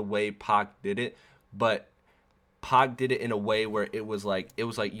the way Pac did it, but Pac did it in a way where it was like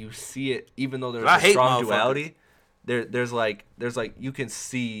you see it, even though there's a strong duality. There's like you can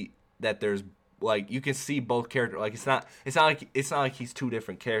see that there's. Like you can see both characters. Like it's not like he's two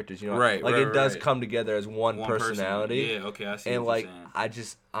different characters, you know. Right. Like it does come together as one personality. Person. Yeah. Okay. I see. And what like you're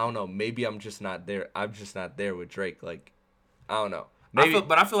saying. I don't know. Maybe I'm just not there. I'm just not there with Drake. Like I don't know. I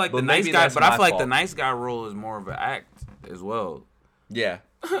feel like the nice guy. But I feel like the nice guy role is more of an act as well. Yeah.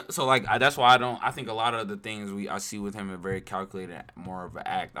 So like that's why I think a lot of the things I see with him are very calculated, more of an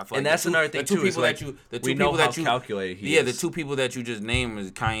act. I feel And like that's another thing too. We know how calculated he is. the two people that you just named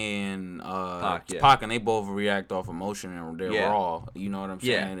is Kanye and Yeah. Pac, and they both react off emotion and they're raw. You know what I'm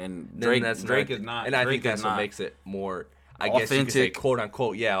saying? Yeah. And Drake is not. And I think Drake that's what makes it more, I authentic. guess you could say, quote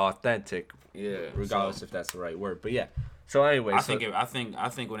unquote, authentic. Yeah. Regardless if that's the right word, but yeah. So anyway, I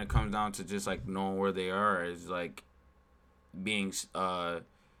think when it comes down to just like knowing where they are is like being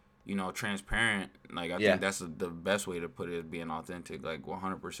transparent. Like I think that's the best way to put it, is being authentic, like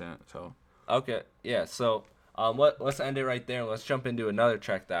 100%. So okay, yeah. So let's end it right there. Let's jump into another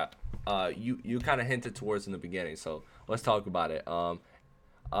track that you kind of hinted towards in the beginning. So let's talk about it.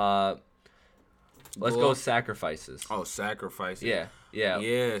 Let's go with Sacrifices. Oh, Sacrifices. Yeah.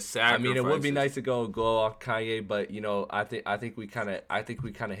 Sacrifices. I mean, it would be nice to go off Kanye, but I think we kind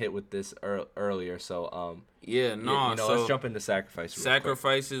of hit with this earlier. So let's jump into Sacrifices.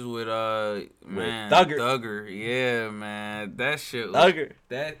 Sacrifices with Thugger. Yeah, man, that shit. Thugger.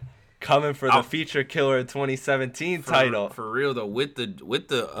 That coming for the Feature Killer 2017 title. For real though, with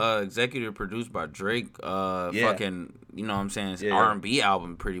the executive produced by Drake, fucking, you know what I'm saying, it's R&B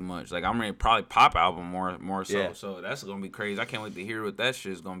album pretty much. Like I'm ready, probably pop album more so. Yeah. So that's gonna be crazy. I can't wait to hear what that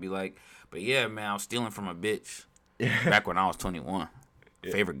shit's gonna be like. But yeah, man, I was stealing from a bitch back when I was 21.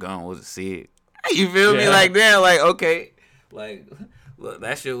 Favorite gun was a Sig. You feel me? Like damn, like okay, like look,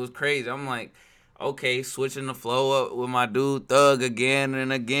 that shit was crazy. I'm like, okay, switching the flow up with my dude Thug again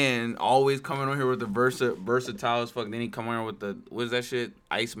and again. Always coming on here with the versatile as fuck. Then he come on here with the, what is that shit?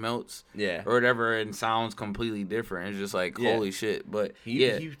 Ice Melts? Yeah. Or whatever, and sounds completely different. It's just like, holy shit. But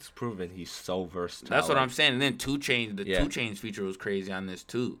he's proven he's so versatile. That's what I'm saying. And then 2 Chainz, the 2 Chainz feature was crazy on this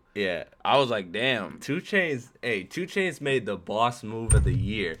too. Yeah. I was like, damn. 2 Chainz made the boss move of the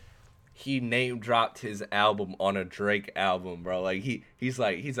year. He name dropped his album on a Drake album, bro. Like he's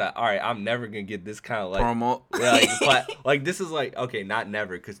like, all right, I'm never gonna get this kind of like promo. Like this is like, okay, not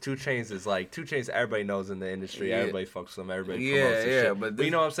never, because 2 Chainz is like 2 Chainz. Everybody knows in the industry, everybody fucks with him, everybody promotes this shit. But you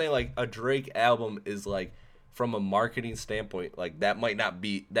know what I'm saying? Like a Drake album is like, from a marketing standpoint, like that might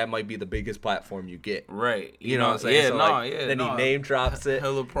be the biggest platform you get. Right. You know what I'm saying? Yeah, then he name drops it.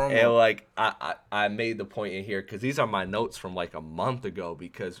 Hella promo. And like I made the point in here because these are my notes from like a month ago,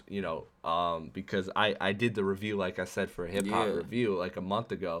 because because I did the review, like I said, for Hip Hop Review like a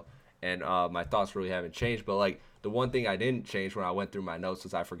month ago, and my thoughts really haven't changed. But like the one thing I didn't change when I went through my notes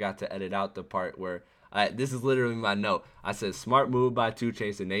was I forgot to edit out the part where this is literally my note. I said, smart move by 2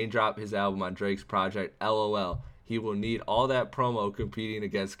 Chainz to name drop his album on Drake's project. LOL. He will need all that promo competing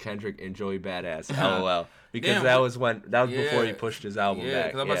against Kendrick and Joey Badass. LOL. Because that was before he pushed his album back.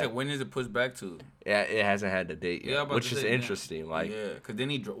 Because I'm about to say, when is it pushed back to? Yeah, it hasn't had the date yet, which is interesting. Like, because then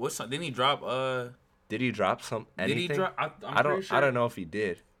he drop? Did he drop some anything? Did he drop? I don't know if he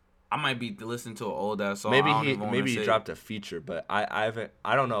did. I might be listening to an old ass song. Maybe he dropped a feature, but I haven't.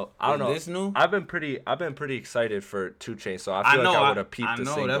 I don't know. This new? I've been pretty excited for 2 Chainz, so I feel like I would have peeped the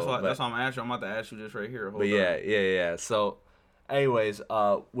single. That's why I'm about to ask you this right here. But yeah. So, anyways,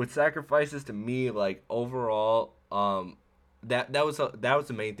 with Sacrifices, to me, like overall, that was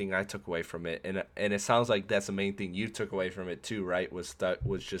the main thing I took away from it, and it sounds like that's the main thing you took away from it too, right? Was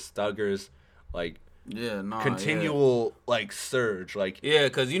just Thugger's like. Continual like surge, like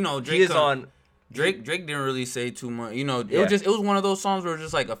because Drake didn't really say too much. It was one of those songs where it's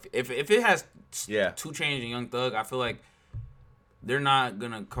just like if it has 2 Chainz and Young Thug, I feel like they're not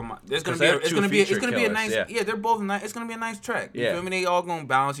gonna come out. It's gonna be a nice they're both nice. It's gonna be a nice track. You feel me? They all gonna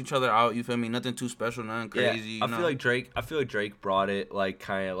balance each other out. You feel me? Nothing too special, nothing crazy. I feel like Drake brought it like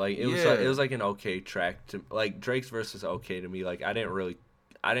kind of like it was like an okay track to like Drake's verse is okay to me. Like I didn't really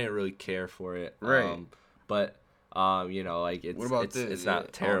care for it. Right. But like it's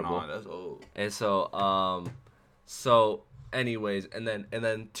not terrible. Oh, no, that's old. And so anyways, and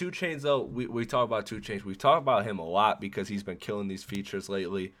then 2 Chainz though, we talk about 2 Chainz. We talk about him a lot because he's been killing these features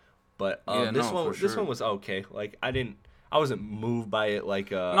lately. But this one was okay. Like I wasn't moved by it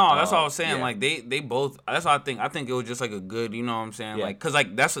like no, that's all I was saying. Like they both. That's what I think. I think it was just like a good. You know what I'm saying? Like because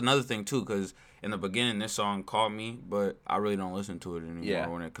like that's another thing too. Because in the beginning, this song caught me, but I really don't listen to it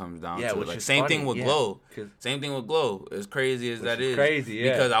anymore when it comes down to it. Like same thing with Glow. Same thing with Glow. As crazy as that is, crazy.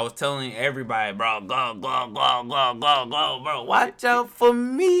 Because I was telling everybody, bro, Glow, bro, watch out for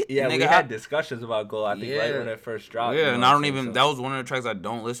me. Yeah, nigga, we had discussions about Glow. I think right when it first dropped. Yeah, and I don't even. That was one of the tracks I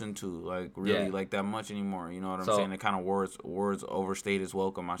don't listen to like really like that much anymore. You know what I'm saying? It kind of words overstayed its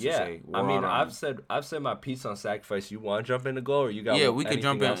welcome. I should say. I mean, I've said my piece on Sacrifice. You want to jump into Glow, or you got? Yeah, we could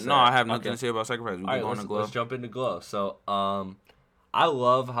jump in. No, I have nothing to say about Sacrifice. Let's jump into Glow. So, I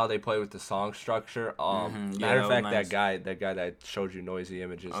love how they play with the song structure. Yeah, Matter of that was fact, nice. that guy that showed you Noisy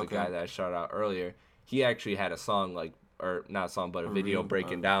Images, the Okay. guy that I shouted out earlier, he actually had a song like, or not a song, but a A video real.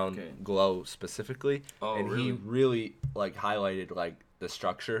 breaking down Okay. Glow specifically, Oh, and he really? really like highlighted like the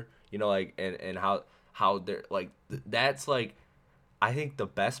structure, like and how they're like that's like I think the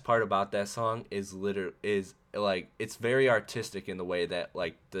best part about that song is like it's very artistic in the way that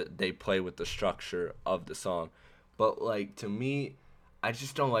like they play with the structure of the song, but like to me, I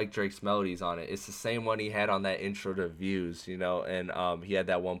just don't like Drake's melodies on it. It's the same one he had on that intro to Views, and he had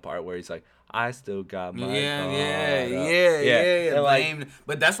that one part where he's like, "I still got my guard up." Yeah, Yeah. and like Blame,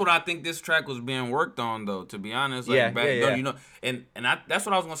 but that's what I think this track was being worked on, though. To be honest, yeah, like yeah, back, yeah. and that's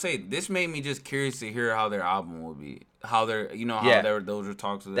what I was gonna say. This made me just curious to hear how their album will be, how they're, how Yeah, their those are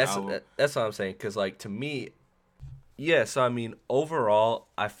talks of the that's album. that's what I'm saying. Cause like to me, yeah. So I mean, overall,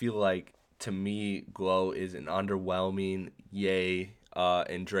 I feel like to me, Glow is an underwhelming Ye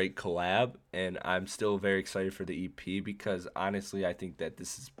and Drake collab, and I'm still very excited for the EP because honestly, I think that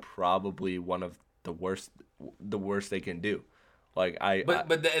this is probably one of the worst they can do. Like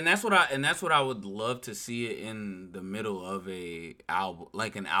And that's what I would love to see it in the middle of a album,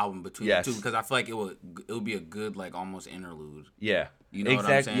 like an album between the two, yes, because I feel like it would be a good, like, almost interlude. yeah, You know what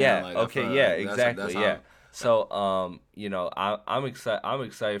I'm exactly, saying? yeah, Like, I okay, feel yeah, like that's exactly, yeah. how. So, I'm excited. I'm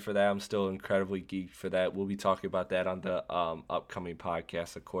excited for that. I'm still incredibly geeked for that. We'll be talking about that on the upcoming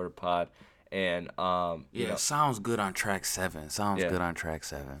podcast, the Quarter Pod, and Yeah, sounds good on track 7. Sounds yeah. good on track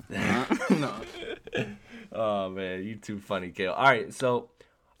 7. No. Oh man, you too funny, Kale. All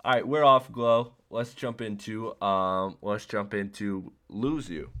right, we're off Glow. Let's jump into Lose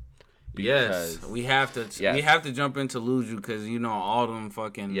You Yes, because we yes, have to jump into Lose You because all them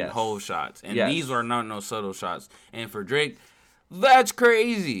fucking yes, whole shots, and these yes, are not no subtle shots. And for Drake, that's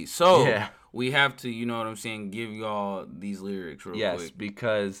crazy. So yeah, we have to, you know what I'm saying, give y'all these lyrics real yes, quick.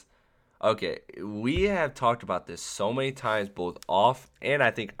 because okay, we have talked about this so many times, both off and I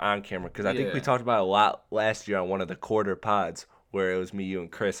think on camera, because I think we Yeah. talked about it a lot last year on one of the quarter pods where it was me, you,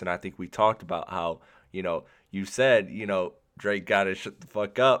 and Chris, and I think we talked about how you said Drake gotta shut the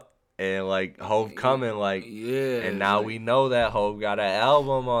fuck up and like Hove coming like, and Yeah, now like, we know that Hove got an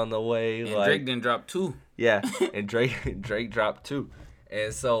album on the way, and Drake like didn't drop 2, yeah, and Drake dropped 2,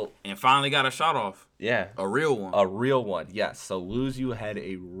 and so and finally got a shot off, yeah, a real one. a real one, yes. So Lose You had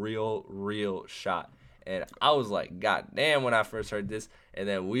a real shot. And I was like, God damn, when I first heard this. And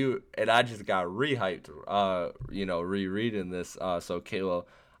then I just got rehyped, rereading this. So Calo,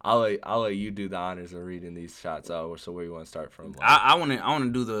 I'll let you do the honors of reading these shots. So where you want to start from? I want to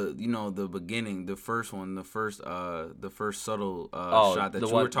do the beginning, the first one, the first subtle shot that the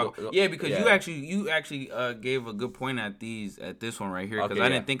you one, were talking. the- Yeah, because yeah. you actually gave a good point at this one right here, because Okay, I yeah.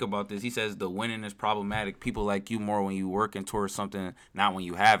 didn't think about this. He says the winning is problematic. People like you more when you working towards something, not when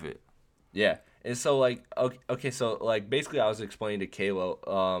you have it. Yeah. And so like okay, so like basically I was explaining to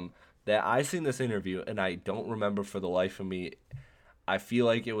Kalo that I seen this interview and I don't remember for the life of me. I feel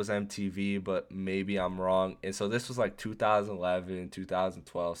like it was MTV, but maybe I'm wrong. And so this was like 2011,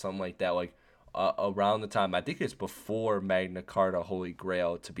 2012, something like that. Like around the time, I think it's before Magna Carta Holy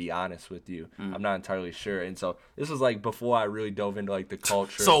Grail, to be honest with you. I'm not entirely sure. And so this was like before I really dove into like the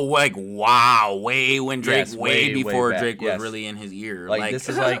culture. So like, wow, way when Drake, Yes, way before back, Drake was yes. really in his ear. Like this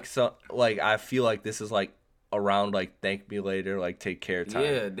is like so like I feel like this is like around like Thank Me Later, like Take Care time.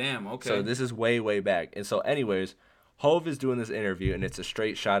 Yeah, damn, okay. So this is way back. And so anyways, Hove is doing this interview and it's a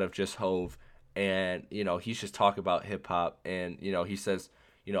straight shot of just Hove, and he's just talking about hip hop, and he says,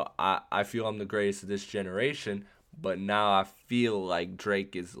 I feel I'm the greatest of this generation, but now I feel like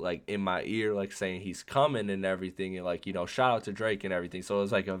Drake is like in my ear, like saying he's coming and everything, and like shout out to Drake and everything. So it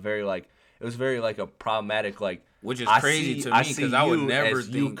was like it was very like a problematic, like, which is I crazy see, to me, because I would you never as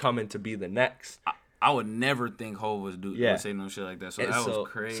you think coming to be the next. I would never think Hov would Yeah. would say no shit like that. So And that was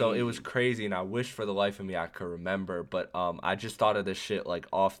crazy. So it was crazy, and I wish for the life of me I could remember. But I just thought of this shit like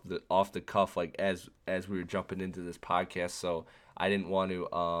off the cuff, like as we were jumping into this podcast. So I didn't want to.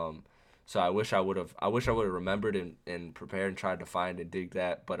 So I wish I would have remembered and prepared and tried to find and dig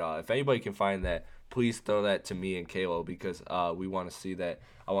that. But if anybody can find that, please throw that to me and Calo, because we want to see that.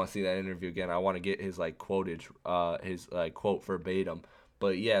 I want to see that interview again. I want to get his like quotage, his like quote verbatim.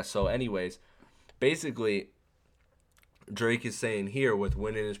 But yeah. So anyways, basically, Drake is saying here, with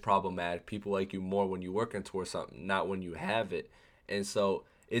winning is problematic. People like you more when you're working towards something, not when you have it. And so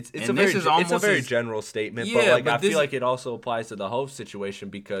it's a very general statement, but like I feel like it also applies to the Hove situation,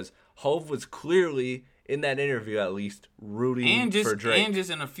 because Hove was clearly in that interview at least rooting for Drake, and just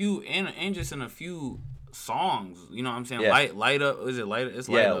in a few songs. You know what I'm saying? Yeah. Light up. Is it light? It's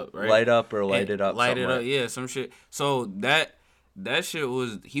yeah, light up, right? light up or light it up, Light something it up. like. Yeah, some shit. So that that shit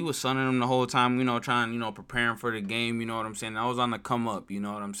was, he was sunning them the whole time, trying, preparing for the game, you know what I'm saying? That was on the come up, you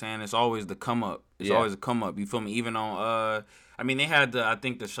know what I'm saying? It's always the come up. It's always a come up. You feel me? Even on I mean, they had I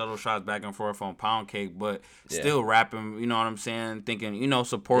think the shuttle shots back and forth on Pound Cake, but still rapping, you know what I'm saying? Thinking,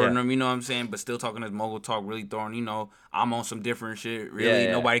 supporting them, you know what I'm saying? But still talking this mogul talk, really throwing, I'm on some different shit, really.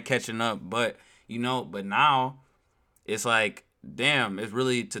 Nobody catching up. But, but now it's like, damn, it's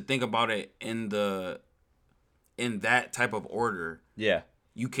really to think about it in that type of order. Yeah.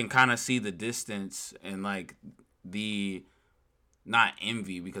 You can kind of see the distance and like the not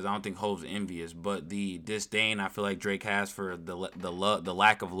envy, because I don't think Hove's envious, but the disdain I feel like Drake has for the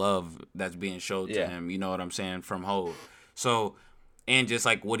lack of love that's being showed to him. You know what I'm saying, from Hove. So, and just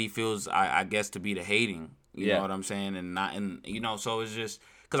like what he feels, I guess, to be the hating. You know what I'm saying, and not, and so it's just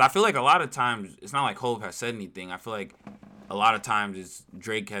because I feel like a lot of times it's not like Hove has said anything. I feel like a lot of times it's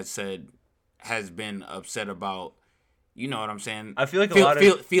Drake has been upset about. You know what I'm saying? I feel like a lot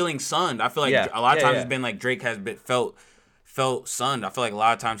of feeling sunned. I feel like a lot of times it's been like Drake has been felt sunned. I feel like a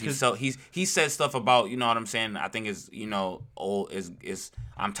lot of times he said stuff about, you know what I'm saying? I think is, old is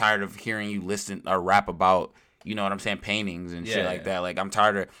I'm tired of hearing you listen or rap about, you know what I'm saying, paintings and shit like that. Like, I'm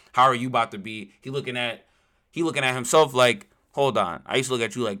tired of, how are you about to be? He looking at himself like, hold on, I used to look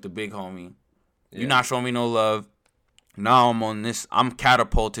at you like the big homie. You're not showing me no love. Now I'm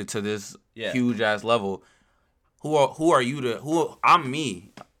catapulted to this huge ass level. Who are you to, I'm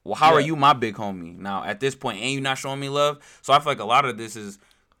me. Well, how are you my big homie? Now, at this point, ain't you not showing me love? So I feel like a lot of this is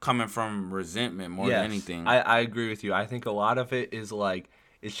coming from resentment more than anything. I agree with you. I think a lot of it is like,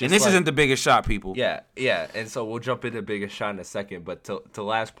 it's just, and this isn't the biggest shot, people. Yeah. And so we'll jump into biggest shot in a second, but to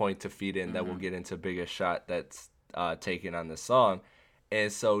last point to feed in that we'll get into biggest shot that's taken on the song.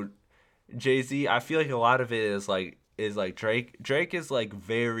 And so Jay-Z, I feel like a lot of it is like Drake. Drake is like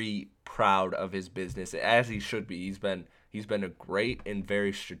very proud of his business, as he should be. He's been a great and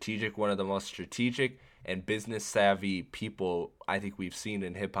very strategic, one of the most strategic and business savvy people I think we've seen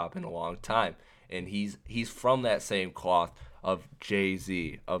in hip hop in a long time. And he's from that same cloth of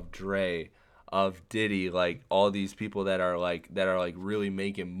Jay-Z, of Dre, of Diddy, like all these people that are like really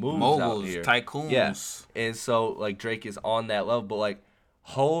making moves moguls, out here, tycoons. Yeah. And so like Drake is on that level, but like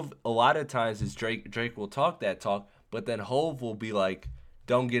Hove, a lot of times is Drake will talk that talk, but then Hove will be like,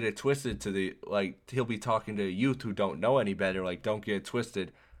 don't get it twisted, to the, like, he'll be talking to youth who don't know any better, like, don't get it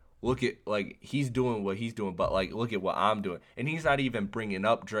twisted. Look at, like, he's doing what he's doing, but, like, look at what I'm doing. And he's not even bringing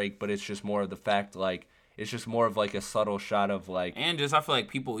up Drake, but it's just more of the fact, like, it's just more of, like, a subtle shot of, like... And just, I feel like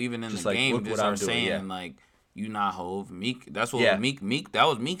people even in the like, game just are saying, like, you not Hove. Meek, that's what Meek, that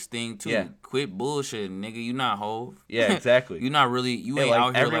was Meek's thing, too. Yeah. Quit bullshit, nigga, you not Hove. Yeah, exactly. You not really, you ain't like,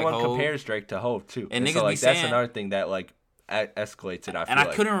 out here everyone like Hove. Compares Drake to Hove, too. And niggas so, like, be saying... that's another thing that, like... escalates it. I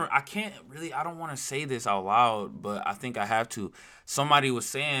don't want to say this out loud, but I think I have to. Somebody was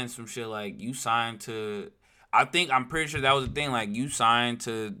saying some shit like, you signed to, I'm pretty sure that was the thing, like, you signed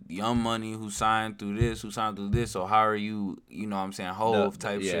to Young Money, who signed through this, so how are you, you know what I'm saying, Hove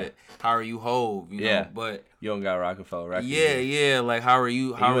type shit. How are you Hove, you know, but you don't got Rockefeller Records. Yeah, like, how are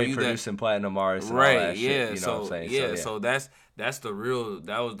you producing platinum artists and right, all that shit, you know what I'm saying? Yeah, so that's the real,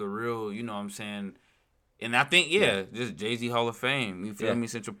 that was the real, you know what I'm saying. And I think, just Jay-Z Hall of Fame. You feel me?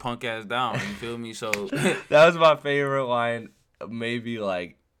 Sit your punk ass down. You feel me? So that was my favorite line, maybe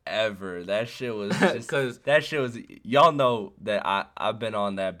like ever. That shit was just, y'all know that I've been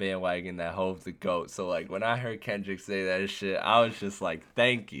on that bandwagon that Hove the GOAT. So like when I heard Kendrick say that shit, I was just like,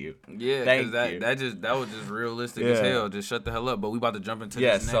 thank you. Yeah, because that was just realistic as hell. Just shut the hell up. But we about to jump into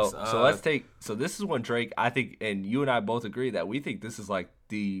this next. So this is when Drake, I think, and you and I both agree that we think this is like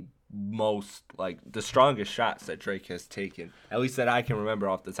the most, like, the strongest shots that Drake has taken, at least that I can remember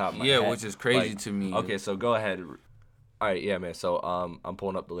off the top of my head. Yeah, which is crazy to me. Okay, so go ahead. All right, yeah, man. So I'm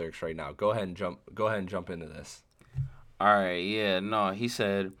pulling up the lyrics right now. Go ahead and jump into this. All right, yeah, no, he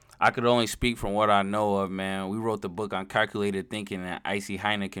said, I could only speak from what I know of, man. We wrote the book on calculated thinking and icy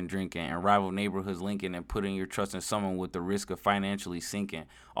Heineken drinking and rival neighborhoods linking and putting your trust in someone with the risk of financially sinking.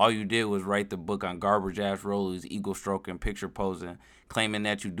 All you did was write the book on garbage-ass rollers, ego stroking, picture posing, claiming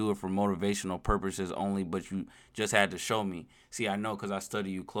that you do it for motivational purposes only, but you just had to show me. See, I know because I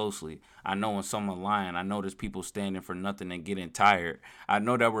study you closely. I know when someone lying. I know there's people standing for nothing and getting tired. I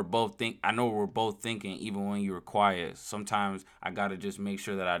know that we're both thinking even when you were quiet. Sometimes I gotta just make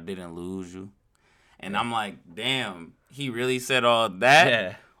sure that I didn't lose you. And I'm like, damn, he really said all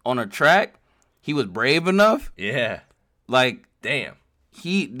that on a track? He was brave enough? Yeah. Like, damn.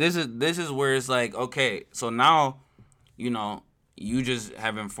 This is where it's like, okay, so now, you know, you just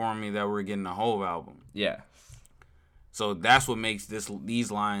have informed me that we're getting a whole album. Yeah. So that's what makes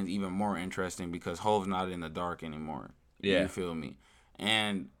these lines even more interesting, because Hove's not in the dark anymore. Yeah. You feel me?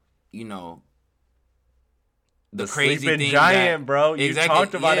 And you know, the The crazy sleeping thing giant, that bro. You exactly,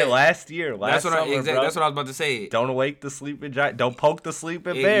 talked about it last year, That's last what I summer, bro. That's what I was about to say. Don't awake the sleeping giant. Don't poke the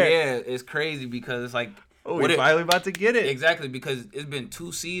sleeping bear. Yeah, it's crazy because it's like Oh, what we it finally about to get it. exactly because it's been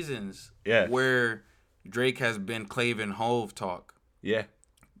 2 seasons Yeah. where Drake has been Clave Hove talk. Yeah.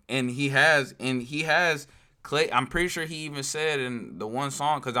 And he has Clay. I'm pretty sure he even said in the one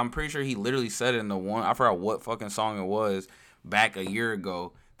song, because I'm pretty sure he literally said it in the one. I forgot what fucking song it was back a year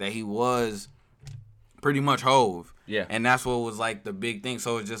ago that he was pretty much Hove. Yeah. And that's what was like the big thing.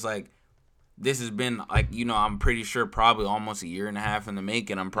 So it's just like this has been like, I'm pretty sure probably almost a year and a half in the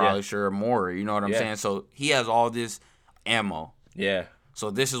making. I'm probably sure more. You know what I'm saying? So he has all this ammo. Yeah. So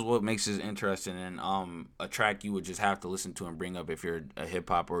this is what makes it interesting and a track you would just have to listen to and bring up if you're a hip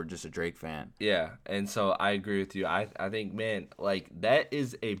hop or just a Drake fan. Yeah, and so I agree with you. I think, man, like that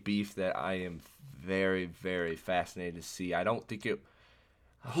is a beef that I am very, very fascinated to see. I don't think it.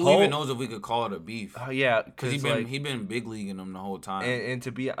 Who even knows if we could call it a beef? Oh yeah, because he been big leaguing them the whole time. And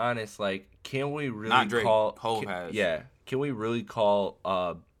to be honest, like, can we really Not Drake, call? Hov has. Yeah, can we really call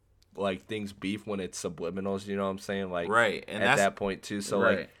like things beef when it's subliminals? You know what I'm saying? Like, right, and at that point too. So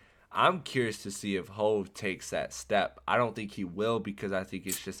right. like, I'm curious to see if Hov takes that step. I don't think he will because I think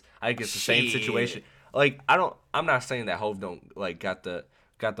it's the same situation. Like, I'm not saying that Hov don't like got the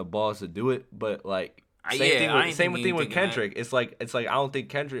balls to do it, but like. Same thing with Kendrick. It's like I don't think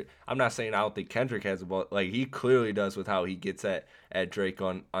Kendrick. I'm not saying I don't think Kendrick has a ball. Like, he clearly does with how he gets at Drake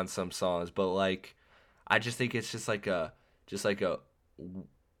on some songs. But like, I just think it's just like a thing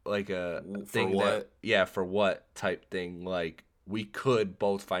for what type thing. Like, we could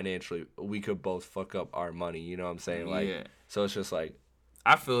both fuck up our money. You know what I'm saying? Like, so it's just like.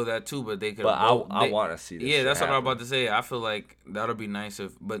 I feel that too, but they could. But I want to see this. Yeah, that's happen. what I was about to say. I feel like that'll be nice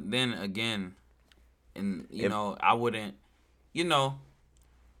if. But then again. And I wouldn't,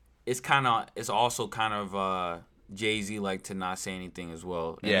 it's also kind of Jay-Z like to not say anything as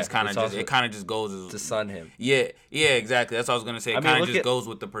well. And it's kind of just goes as to sun him. Yeah, exactly. That's what I was gonna say. It kind of just goes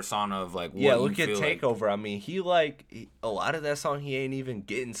with the persona of like what look you at feel Takeover. Like. I mean, a lot of that song he ain't even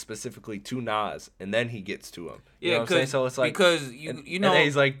getting specifically to Nas, and then he gets to him. You know what I'm saying? So it's like because and then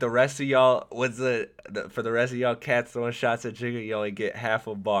he's like, the rest of y'all, for the rest of y'all cats throwing shots at Jigga, you only get half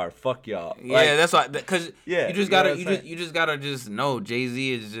a bar. Fuck y'all. Yeah, like, that's why. Because you just gotta just know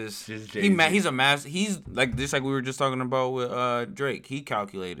Jay-Z is just he's a master. He's like just like we were just talking about with Drake. He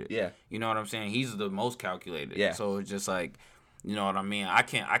calculated. Yeah. You know what I'm saying? He's the most calculated. Yeah. So it's just like, you know what I mean? I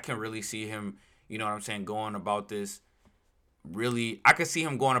can really see him, you know what I'm saying, going about this. Really, I could see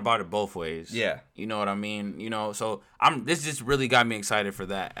him going about it both ways. Yeah. You know what I mean? So this just really got me excited for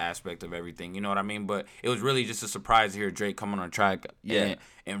that aspect of everything. You know what I mean? But it was really just a surprise to hear Drake coming on track. Yeah.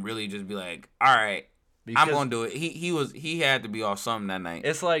 And really just be like, all right, because I'm gonna do it. He had to be off something that night.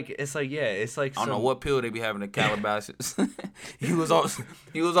 It's like I don't know what pill they be having in Calabasas. he was off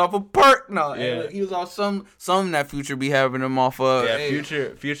a perk. No, yeah. He was off something that Future be having him off of.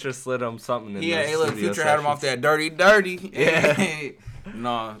 Yeah, Future slid him something. Future sessions. had him off that dirty. Yeah.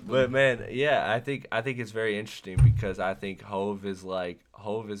 No, but man, yeah, I think it's very interesting because I think Hov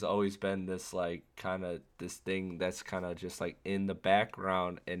has always been this like kind of this thing that's kind of just like in the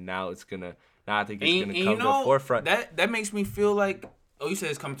background, and now I think it's gonna come to the forefront. That makes me feel like, you said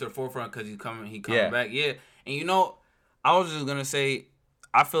it's coming to the forefront because he coming back. Yeah, and I was just gonna say,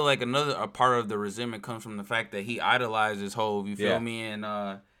 I feel like a part of the resentment comes from the fact that he idolizes Hov. You feel me? And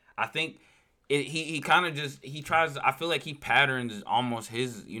I think he kind of just he tries. I feel like he patterns almost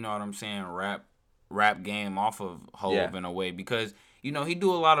his rap game off of Hov in a way because he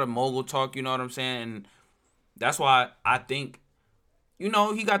do a lot of mogul talk. You know what I'm saying? And that's why I think. He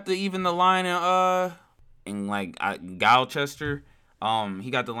got the line in like Galchester. He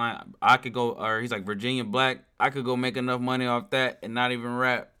got the line, I could go, or he's like, Virginia Black, I could go make enough money off that and not even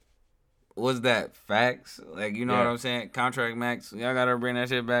rap. What's that? Facts? Like, you know what I'm saying? Contract Max, y'all gotta bring that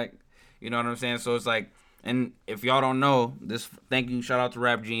shit back. You know what I'm saying? So it's like, and if y'all don't know this, thank you, shout out to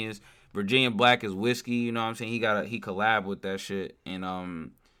Rap Genius. Virginia Black is whiskey. You know what I'm saying? He collab with that shit,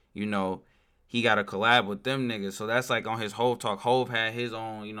 and he got a collab with them niggas. So that's like on his Hov talk. Hov had his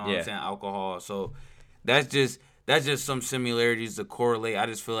own, what I'm saying, alcohol. So that's just some similarities to correlate. I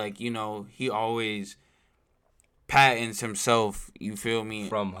just feel like, he always patents himself, you feel me?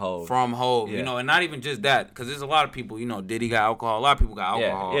 From Hov. And not even just that, because there's a lot of people, Diddy got alcohol. A lot of people got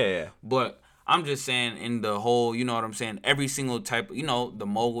alcohol. Yeah. But I'm just saying in the whole, you know what I'm saying, every single type, the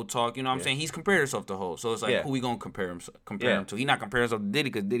mogul talk, you know what I'm saying? He's compared himself to Hov. So it's like, who we going to compare him to? He not comparing himself to Diddy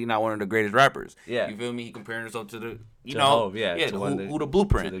because Diddy not one of the greatest rappers. Yeah. You feel me? He comparing himself to the, Hov, who the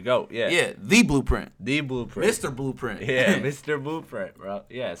blueprint. To the GOAT, yeah. Yeah, the blueprint. The blueprint. Mr. Blueprint. Yeah, Mr. Blueprint, bro.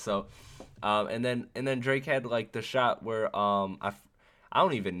 Yeah, so, and then Drake had, like, the shot where, I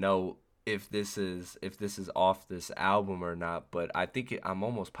don't even know if this is off this album or not, but I think I'm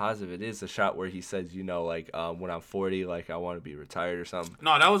almost positive it is a shot where he says, like, when I'm 40, like, I want to be retired or something.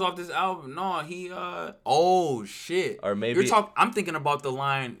 No, that was off this album. No, he oh shit. Or maybe I'm thinking about the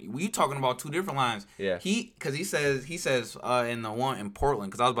line. We talking about two different lines. Yeah. Because he says in the one in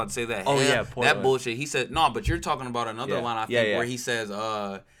Portland, because I was about to say that. Oh yeah, Portland. That bullshit. He said no, but you're talking about another line. I think where he says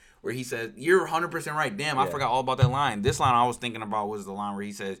you're 100% right. Damn, I forgot all about that line. This line I was thinking about was the line where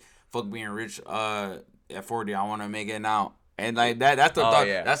he says, "Fuck being rich at 40, I want to make it now." And like that's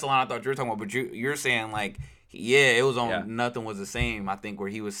the that's the line I thought you were talking about. But you're saying like, it was on Nothing Was the Same. I think where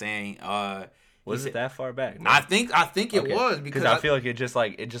he was saying, was it that far back? No. I think it was because I feel like it just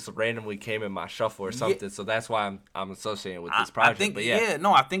randomly came in my shuffle or something. So that's why I'm associating with this project. I think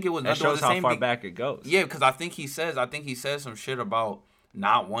I think it was. That shows how far back it goes. Yeah, because I think he says some shit about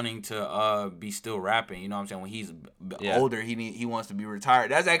not wanting to be still rapping, you know what I'm saying? When he's older, he wants to be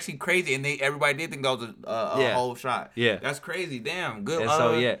retired. That's actually crazy, and everybody did think that was a whole shot. Yeah, that's crazy. Damn, good.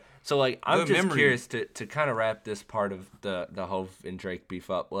 And so like I'm just memory. Curious to kind of wrap this part of the Hov and Drake beef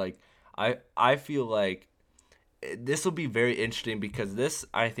up. Like I feel like this will be very interesting because this,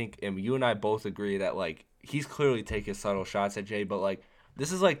 I think, and you and I both agree that like he's clearly taking subtle shots at Jay, but like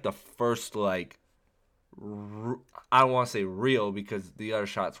this is like the first like. I don't want to say real because the other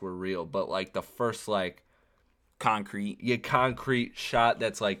shots were real, but like the first like concrete shot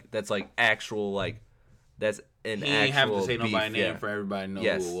that's like actual like that's an he actual. He ain't have to say beef, nobody's name for everybody to know who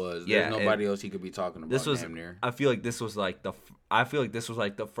it was. There's nobody else he could be talking about. This was. Damn near. I feel like this was like the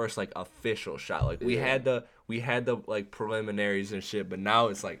first like official shot. Like we had the like preliminaries and shit, but now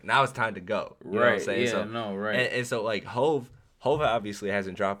it's time to go. You know what I'm saying? And so like Hov obviously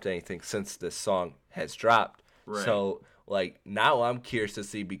hasn't dropped anything since this song has dropped. Right. So like now I'm curious to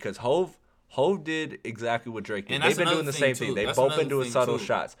see because Hov did exactly what Drake did. They've been doing the same thing. They've both been doing subtle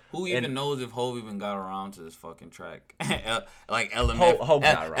shots. Who even knows if Hov even got around to this fucking track? Like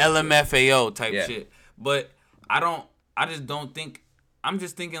LMFAO type shit. But I just don't think. I'm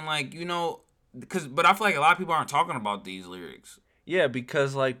just thinking like, but I feel like a lot of people aren't talking about these lyrics. Yeah,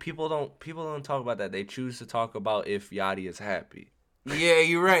 because like people don't talk about that. They choose to talk about if Yachty is happy. Yeah,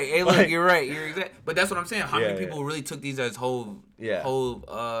 you're right. Hey, look, you're right. You're exact. But that's what I'm saying. How many people really took these as Hov? You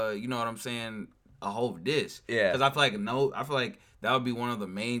know what I'm saying? A Hov diss. Yeah. Because I feel like that would be one of the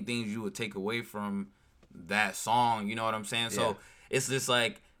main things you would take away from that song. You know what I'm saying? So it's just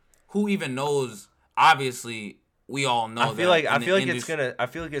like, who even knows? Obviously, we all know. I feel like it's gonna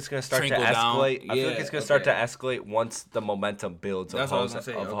start to escalate. I feel like it's gonna start to escalate once the momentum builds. That's what I was gonna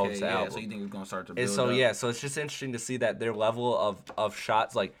say. Hov's album. So you think it's gonna start to build? And so it's just interesting to see that their level of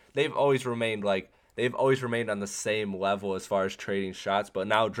shots, like they've always remained on the same level as far as trading shots, but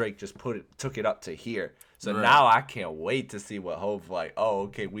now Drake just took it up to here. So now I can't wait to see what Hov like. Oh,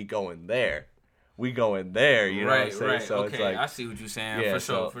 okay, we going there. You know what I'm saying? Right. So okay, it's like, I see what you're saying.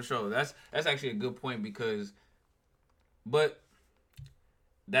 For sure. That's actually a good point because. But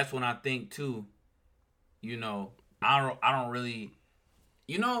that's when I think too, I don't really,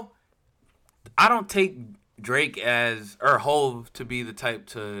 I don't take Drake or Hov to be the type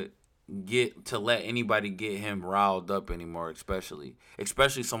to let anybody get him riled up anymore, especially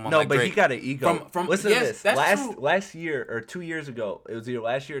someone like Drake. No, but he got an ego. Listen to this. True. Last year or 2 years ago, it was either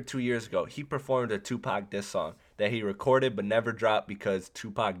last year or 2 years ago, he performed a Tupac diss song that he recorded but never dropped because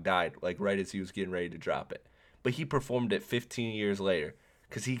Tupac died, like right as he was getting ready to drop it. But he performed it 15 years later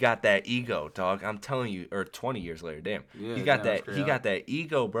because he got that ego, dog. I'm telling you, or 20 years later, damn. Yeah, he got that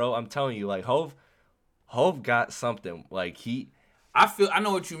ego, bro. I'm telling you, like Hov got something. Like I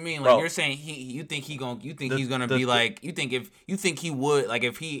know what you mean. Like bro, you're saying you think he's gonna be like you think he would like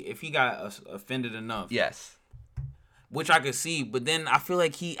if he got offended enough. Yes. Which I could see, but then I feel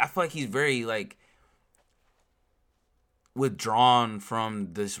like he's very like withdrawn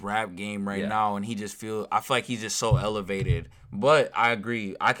from this rap game now, and I feel like he's just so elevated. But I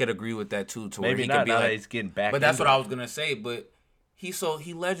agree, I could agree with that too. To maybe where he not could be now like, that he's getting back. But that's what I was gonna say. But he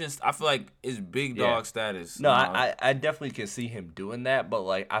legends. I feel like it's big dog status. No, I definitely can see him doing that. But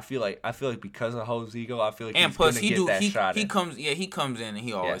like I feel like because of Hov's ego, I feel like and he's plus gonna get that shot. He comes in and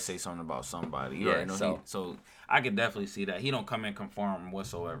he always say something about somebody. So I could definitely see that he don't come in conform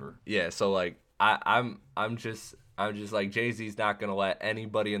whatsoever. Yeah. So like I'm I'm just like, Jay-Z's not gonna let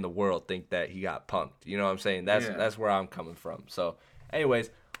anybody in the world think that he got punked. You know what I'm saying? That's where I'm coming from. So, anyways,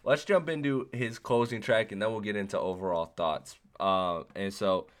 let's jump into his closing track, and then we'll get into overall thoughts. And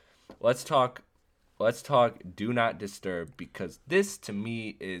so, let's talk. Let's talk Do Not Disturb, because this to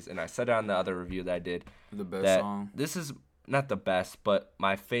me is, and I said it on the other review that I did, The best that song. this is not the best, but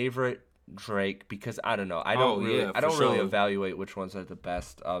my favorite Drake, because I don't know. I Oh, don't yeah, for really sure. evaluate which ones are the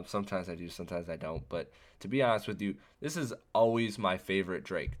best. Sometimes I do, sometimes I don't. But to be honest with you, this is always my favorite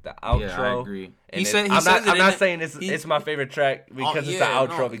Drake. The outro. Yeah, I agree. I'm not saying it's my favorite track because it's the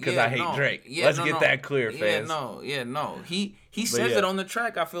outro because I hate Drake. Let's get that clear, fans. He says it on the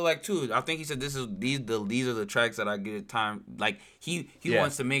track. I feel like too. I think he said these are the tracks that I get at time. Like he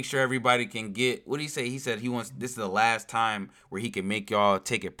wants to make sure everybody can get. What did he say? He said this is the last time where he can make y'all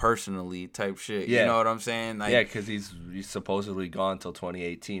take it personally type shit. Yeah. You know what I'm saying? Like, yeah, because he's supposedly gone till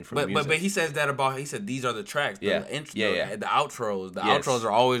 2018 for music. But he says that about. He said these are the tracks. The outros. The Yes. outros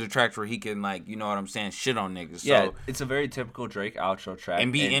are always the tracks where he can, like, you know what I'm saying, shit on niggas. So, yeah, it's a very typical Drake outro track.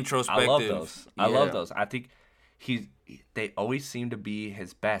 And be introspective. I love those. I Yeah. love those. I think they always seem to be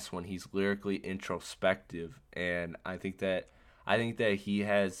his best when he's lyrically introspective, and I think that he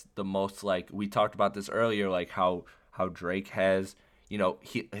has the most, like we talked about this earlier, like how Drake has, you know,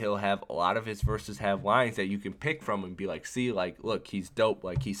 he'll have a lot of his verses have lines that you can pick from and be like, see, like, look, he's dope,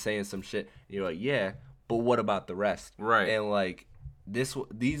 like he's saying some shit. And you're like, yeah, but what about the rest? Right. And like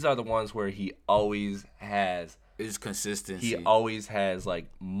these are the ones where he always has. It's consistency. He always has like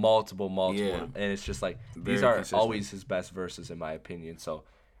multiple, Yeah. and it's just like Very these are consistent. always his best verses in my opinion. So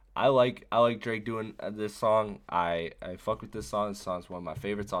I like Drake doing this song. I fuck with this song. This song's one of my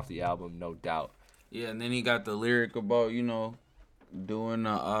favorites off the album, no doubt. Yeah, and then he got the lyric about, you know, doing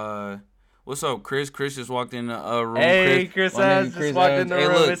what's up, Chris? Chris just walked in the room. Hey, Chris Adams just walked in the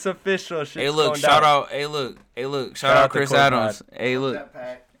room. Look, it's official. Shit's hey, look, going shout down. out. Hey, look, shout out to Chris Court Adams. Pod. Hey, look.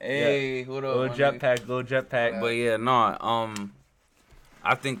 Jetpack. Hey, what up? Little jetpack. But yeah, no,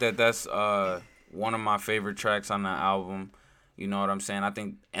 I think that's one of my favorite tracks on the album. You know what I'm saying? I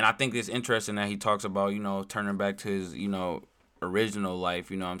think it's interesting that he talks about, you know, turning back to his, you know, original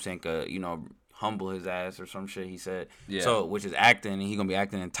life. You know what I'm saying? You know, humble his ass or some shit he said. Yeah. So, which is acting, and he gonna be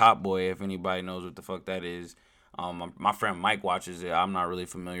acting in Top Boy, if anybody knows what the fuck that is. My friend Mike watches it. I'm not really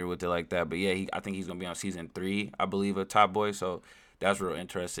familiar with it like that, but yeah, I think he's gonna be on season 3, I believe, of Top Boy. So that's real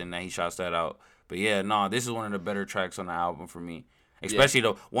interesting that he shouts that out. But yeah, no, this is one of the better tracks on the album for me. Especially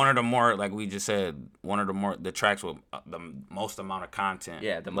one of the more, like we just said, the tracks with the most amount of content.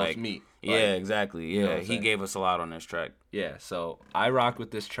 Yeah, the most meat. Yeah, exactly. Yeah, You know what I'm he saying? gave us a lot on this track. Yeah, so I rock with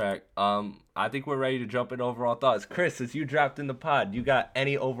this track. I think we're ready to jump in overall thoughts. Chris, since you dropped in the pod, you got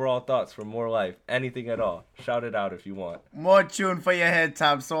any overall thoughts for More Life? Anything at all? Shout it out if you want. More tune for your head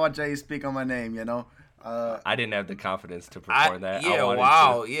top, so watch how you speak on my name, you know? I didn't have the confidence to perform that. Yeah, I wanted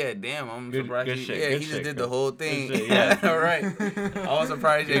wow. to. Yeah, damn. I'm Good- surprised. good he, shit, yeah, good he shit, just did Chris. the whole thing. Good shit, yeah. Right. I was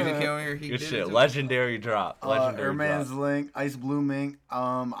surprised JB came here. He Good did shit. it too. Legendary drop. Legendary Erman's drop. Link, Ice Blue Mink.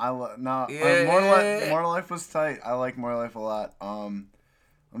 More Yeah. Life was tight. I like More Life a lot.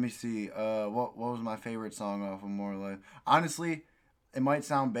 Let me see. What was my favorite song off of More Life? Honestly, it might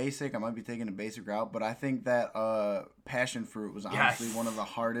sound basic. I might be taking a basic route, but I think that Passion Fruit was honestly one of the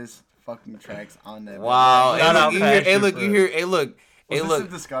hardest fucking tracks on that. Wow. Shout out Hey, look, Passion you hear, hey, look. Was Hey, this look.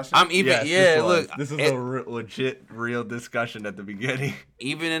 a discussion? I'm even, Yes, yeah, this was. look. This is it- a legit, real discussion at the beginning.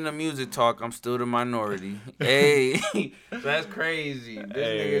 Even in the music talk, I'm still the minority. Hey, that's crazy.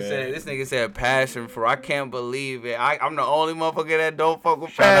 This nigga said passion fruit. I can't believe it. I'm the only motherfucker that don't fuck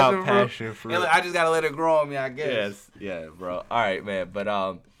with Shout passion out fruit. Passion Fruit. And look, I just gotta let it grow on me, I guess. Yes, yeah, bro. All right, man. But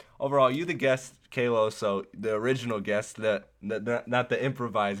overall, you the guest, Calo. So the original guest, not the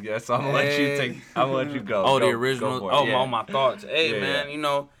improvised guest. So I'm gonna let you take. I'm gonna let you go. Oh, Go- the go original. for it. Oh, Yeah. all my thoughts. Hey, Yeah, man. yeah. You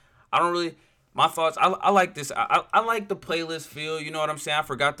know, I don't really. My thoughts. I like this. I like the playlist feel. You know what I'm saying? I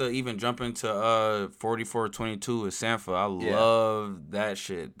forgot to even jump into 4422 with Sanfa. I Yeah. love that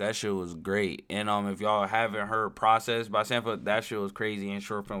shit. That shit was great. And if y'all haven't heard Process by Sanfa, that shit was crazy. And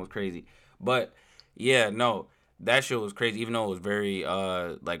Short Film was crazy. But yeah, no. That shit was crazy, even though it was very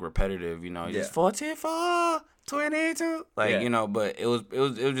like repetitive, you know. It's just 44, 22. Like, Yeah. you know, but it was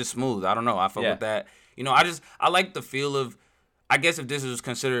just smooth. I don't know. I fuck Yeah. with that. You know, I like the feel of, I guess if this was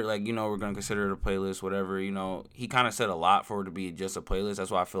considered, like, you know, we're going to consider it a playlist, whatever, you know, he kind of said a lot for it to be just a playlist. That's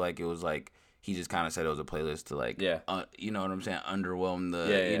why I feel like it was like, he just kind of said it was a playlist to, like, you know what I'm saying, underwhelm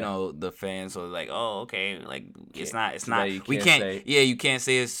the, you know, the fans. So, like, oh, okay, like, it's not, you we can't can't, say- you can't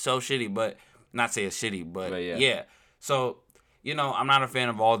say it's so shitty, but, not say it's shitty, but yeah. So, you know, I'm not a fan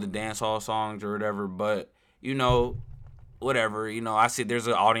of all the dancehall songs or whatever, but, you know, whatever, you know, I see there's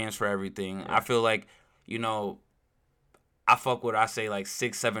an audience for everything. I feel like, you know, I fuck with, I say like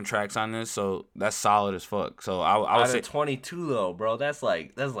 6-7 tracks on this, so that's solid as fuck. So I would Out say of 22 though, bro, that's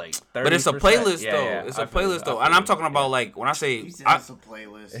like 30%. but it's a playlist Yeah, though. yeah, It's I a feel you, playlist though, I and feel I'm talking you, about yeah. like when I say He said it's a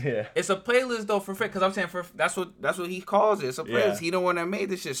playlist. Yeah. it's a playlist though for because I'm saying for that's what he calls it. It's a playlist. Yeah. He the one that made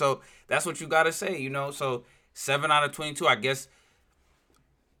this shit, so that's what you gotta say, you know. So 7 out of 22, I guess.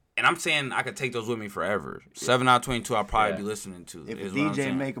 And I'm saying I could take those with me forever. 7 out of 22, I'll probably be listening to. If a is what I'm DJ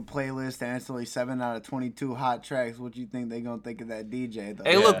saying. make a playlist and it's only 7 out of 22 hot tracks, what you think they gonna think of that DJ though?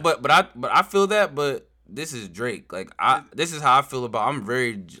 Hey, look, but I feel that, but this is Drake. Like this is how I feel about. I'm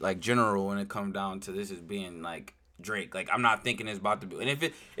very like general when it comes down to this as being like Drake. Like I'm not thinking it's about to be. And if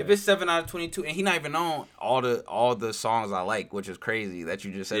it's 7 out of 22, and he not even on all the songs I like, which is crazy that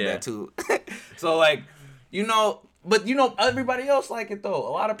you just said that too. So like, you know. But you know, everybody else like it though.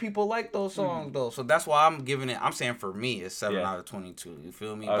 A lot of people like those songs though, so that's why I'm giving it. I'm saying for me, it's 7 out of 22. You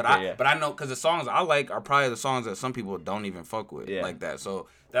feel me? Okay, but I know because the songs I like are probably the songs that some people don't even fuck with like that. So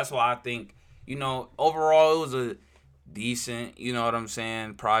that's why I think, you know, overall it was a decent, you know what I'm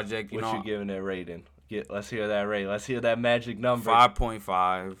saying, project. What you giving it rating? Let's hear that rate. Let's hear that magic number.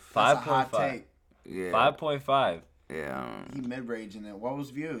 5.5. 5.5. Yeah. 5.5. Yeah. He mid-ranging it. What was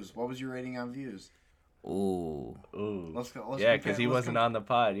views? What was your rating on views? Ooh. Let's yeah, because he wasn't on the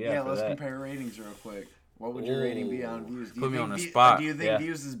pod. Yeah, let's that. compare ratings real quick. What would your rating be on views? Put me on the spot. Do you think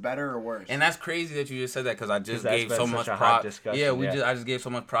views is better or worse? And that's crazy that you just said that because I just gave been so such much a hot props. discussion, Yeah, I just gave so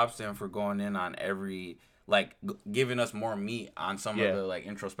much props to him for going in on every like giving us more meat on some of the like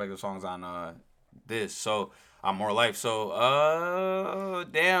introspective songs on this. So More Life. So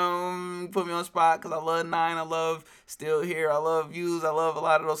damn, put me on the spot because I love 9. I love Still Here. I love Views. I love a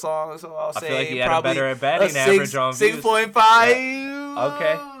lot of those songs. So I'll say feel like he had probably a better batting average on views. 6.5. Yeah.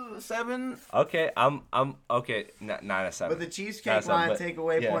 Okay. 7. Okay, I'm okay. Not a 7. But the cheesecake line take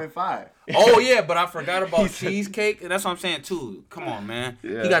away 0.5. Oh yeah, but I forgot about cheesecake. That's what I'm saying too. Come on, man.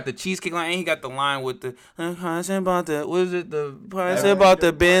 He got the cheesecake line and he got the line with the about the about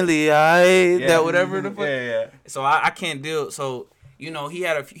the Bentley, that whatever the fuck. Yeah. So I can't deal. So you know he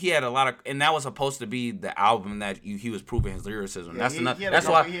had a lot of, and that was supposed to be the album that he was proving his lyricism. Yeah, That's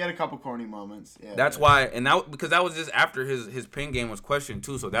why he had a couple corny moments. Yeah, that's why, and that because that was just after his pen game was questioned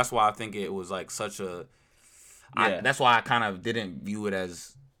too. So that's why I think it was like such a. That's why I kind of didn't view it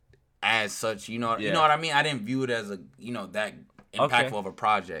as such. You know what I mean. I didn't view it as a that impactful of a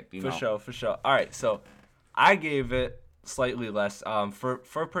project. You know? For sure. All right, so I gave it slightly less.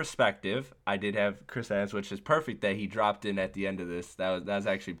 For perspective, I did have Chris Adams, which is perfect that he dropped in at the end of this. That was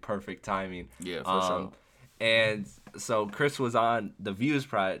actually perfect timing. Yeah, for sure. And so Chris was on the Views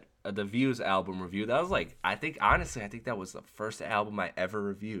album review. That was like I think that was the first album I ever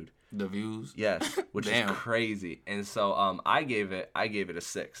reviewed. The Views. Yes, which is crazy. And so I gave it a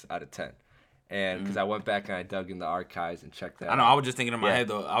 6 out of 10. And because I went back and I dug in the archives and checked that out. I know. I was just thinking in my head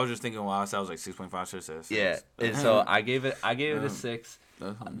though. I was just thinking while I said I was like 6.5, 6. Yeah. And so I gave it a 6.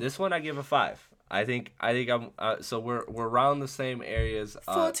 This one I give a 5. I think I'm so we're around the same areas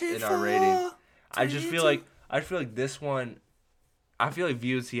in our rating. I feel like this one. I feel like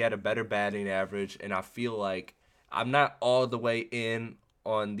Views he had a better batting average, and I feel like I'm not all the way in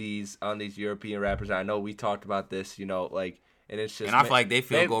on these European rappers. I know we talked about this, like. And it's just, and I feel like their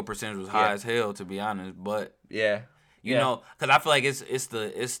field goal percentage was high as hell, to be honest. But you know, because I feel like it's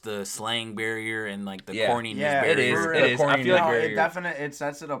the slang barrier and like the corniness barrier. It is. I feel like it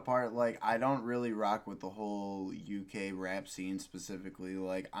sets it apart. Like I don't really rock with the whole UK rap scene specifically.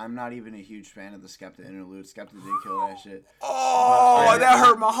 Like I'm not even a huge fan of the Skepta interlude. Skepta did kill that shit. Oh, that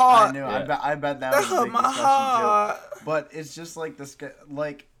hurt my heart. I knew. Yeah. I bet that was a big discussion too. But it's just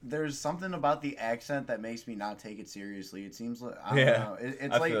like there's something about the accent that makes me not take it seriously. It seems like I don't know.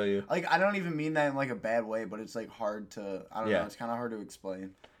 It's like feel you. Like I don't even mean that in like a bad way, but it's like hard to know. It's kind of hard to explain.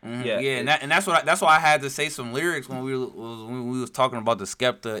 Mm-hmm. Yeah, and that's why I had to say some lyrics when we was talking about the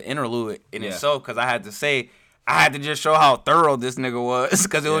Skepta interlude in itself, because I had to just show how thorough this nigga was,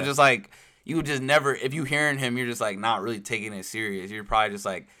 because it was just like you would just never, if you hearing him, you're just like not really taking it serious. You're probably just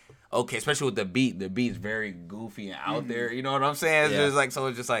like, okay, especially with the beat. The beat's very goofy and out there. You know what I'm saying? It's just like, so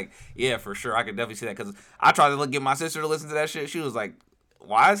it's just like, yeah, for sure. I could definitely see that, because I tried to get my sister to listen to that shit. She was like,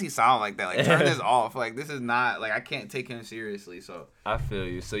 why does he sound like that? Like, turn this off. Like, this is not, like, I can't take him seriously. So I feel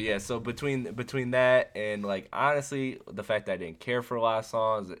you. So yeah, so between that and like honestly the fact that I didn't care for a lot of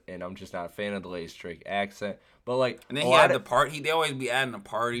songs and I'm just not a fan of the latest Drake accent. But like, and then he had the part. They always be adding the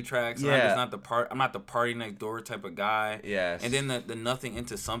party tracks. And I'm not the party next door type of guy. Yes. And then the nothing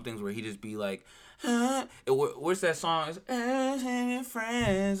into somethings where he just be like, what's that song? It's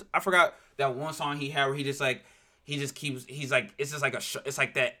friends. I forgot that one song he had where he just like, he just keeps. He's like, it's just like it's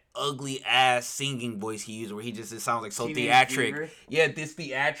like that ugly ass singing voice he uses where he just, it sounds like so Teenage theatric. Fever? Yeah, this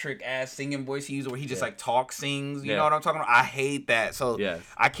theatric ass singing voice he uses where he just like sings. You Yeah. know what I'm talking about? I hate that. So Yes.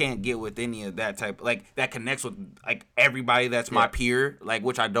 I can't get with any of that type, like that connects with like everybody that's my peer, like,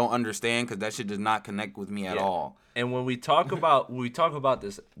 which I don't understand because that shit does not connect with me at all. And when we talk about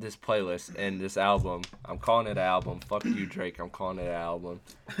this playlist and this album, I'm calling it an album. Fuck you, Drake. I'm calling it an album.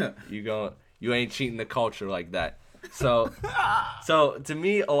 You ain't cheating the culture like that. So to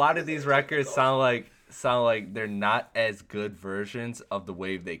me, a lot of these records sound like they're not as good versions of the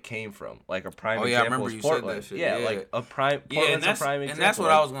wave they came from. Like a prime example I remember is you Portland. said that shit. Yeah, like a prime. Portland's a prime example. And that's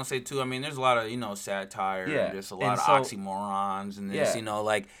what I was gonna say too. I mean, there's a lot of satire, and just a lot of oxymorons, and this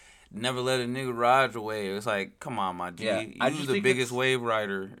like. Never let a nigga ride your wave. It's like, come on, my G. You're the biggest wave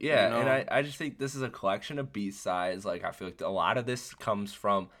rider. Yeah, and I just think this is a collection of B-sides. Like, I feel like a lot of this stems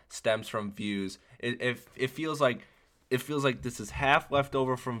from Views. It feels like this is half left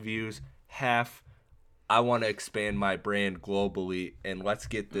over from Views, half I want to expand my brand globally, and let's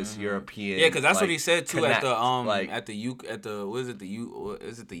get this European. Yeah, because that's what he said too connect, at the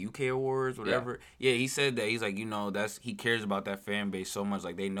UK Awards, whatever. Yeah, he said that he's like, he cares about that fan base so much,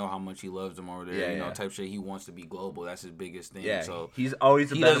 like they know how much he loves them over there, type shit. He wants to be global. That's his biggest thing. Yeah, so he's always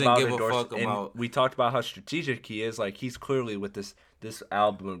he doesn't give a fuck and about. We talked about how strategic he is. Like, he's clearly with this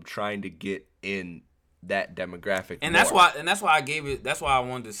album trying to get in that demographic, and that's why I gave it. That's why I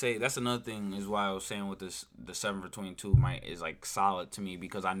wanted to say. That's another thing is why I was saying with this, the 7 for 22 is like solid to me,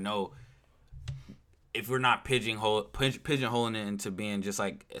 because I know if we're not pigeonholing it into being just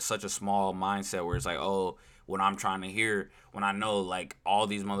like such a small mindset where it's like, oh, what I'm trying to hear, when I know like all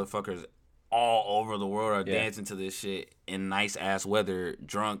these motherfuckers all over the world are dancing to this shit in nice ass weather,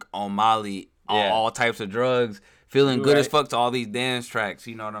 drunk on Molly, on all types of drugs, feeling good as fuck to all these dance tracks.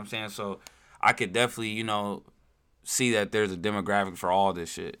 You know what I'm saying? So I could definitely, see that there's a demographic for all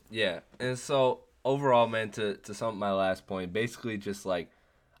this shit. Yeah, and so overall, man, to sum up my last point, basically just like,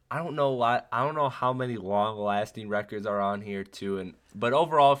 I don't know how many long-lasting records are on here too, but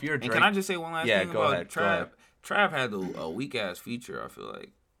overall, if you're a Drake, and can I just say one last thing about ahead, Trav? Trav had a weak ass feature, I feel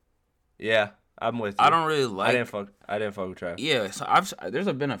like. Yeah, I'm with you. I don't really like. I didn't fuck with Trav. Yeah, so there's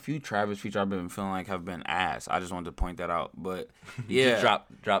been a few Travis features I've been feeling like have been ass. I just wanted to point that out, but yeah,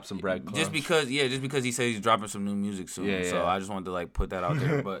 drop some breadcrumbs. Just because he said he's dropping some new music soon. Yeah. So I just wanted to like put that out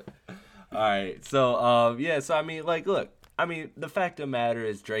there. But all right, so so I mean, like, look, I mean, the fact of the matter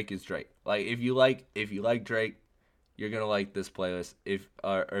is Drake is Drake. Like, if you like Drake, you're gonna like this playlist. If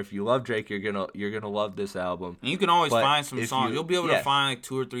you love Drake, you're gonna love this album. And you can always find some songs. You'll be able to find like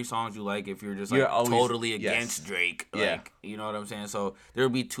 2 or 3 songs you like if you're just like totally against Drake. Like, you know what I'm saying? So there'll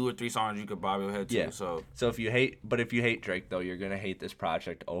be 2 or 3 songs you could bob your head to. Yeah. So if you hate Drake though, you're gonna hate this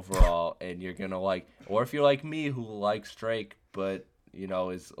project overall, and you're gonna like, or if you're like me who likes Drake, but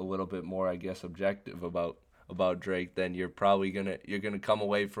is a little bit more, I guess, objective about Drake, then you're probably gonna come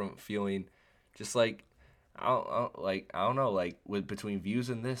away from feeling just like, I don't know, like with between Views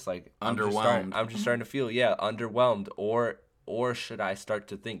and this, like underwhelmed. I'm just starting to feel underwhelmed, or should I start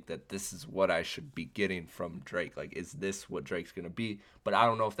to think that this is what I should be getting from Drake? Like, is this what Drake's gonna be? But I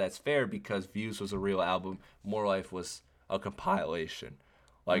don't know if that's fair, because Views was a real album, More Life was a compilation.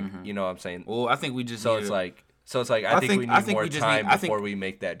 Like, you know what I'm saying? Well, I think we just I think we need more time before we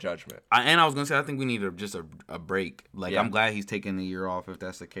make that judgment. And I was gonna say, I think we need just a break. Like, I'm glad he's taking the year off if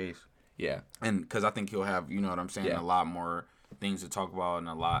that's the case. Yeah, and because I think he'll have, you know what I'm saying, a lot more things to talk about, and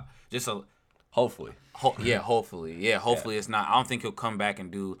hopefully. Hopefully it's not. I don't think he'll come back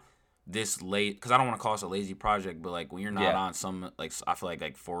and do this late, because I don't want to call this a lazy project, but like when you're not on some, like, I feel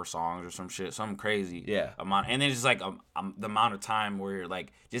like 4 songs or some shit, something crazy amount, and then it's just like the amount of time where you're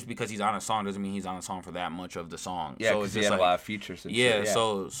like, just because he's on a song doesn't mean he's on a song for that much of the song. Yeah, because he had a lot of features. And shit.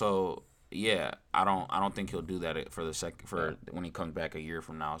 So yeah, I don't think he'll do that for when he comes back a year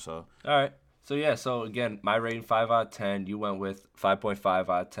from now. So all right. So again, my rating 5 out of 10. You went with 5.5 out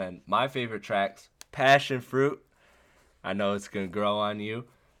of 10. My favorite tracks: Passion Fruit, I know it's gonna grow on you,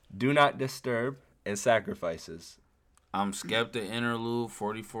 Do Not Disturb, and Sacrifices. I'm Skepta Interlude,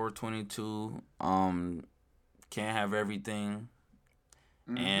 4422. Can't Have Everything.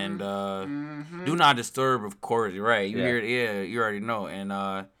 And Do Not Disturb, of course. You're right. You hear it, you already know. And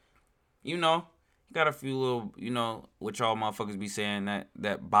He got a few little, what y'all motherfuckers be saying,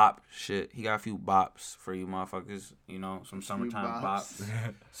 that bop shit. He got a few bops for you motherfuckers, some summertime bops.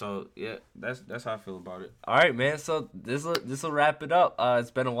 So yeah, that's how I feel about it. All right, man. So this will wrap it up.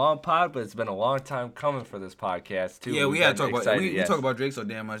 It's been a long pod, but it's been a long time coming for this podcast too. Yeah, we had to talk about we talk about Drake so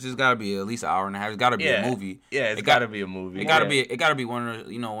damn much. It's got to be at least an hour and a half. It's got to be a movie. Yeah, it's got to be a movie. It got to be one of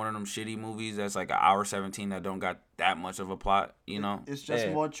one of them shitty movies that's like an hour 17 that don't got that much of a plot. It's just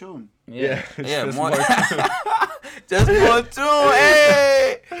more tune. Yeah, just more. Just more tune.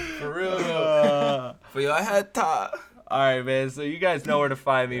 Hey, for real. For your head top. All right, man. So you guys know where to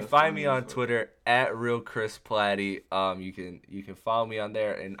find me. Find me on Twitter at @RealChrisPlatty. You can follow me on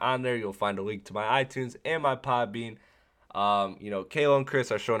there, and on there you'll find a link to my iTunes and my Podbean. Calo and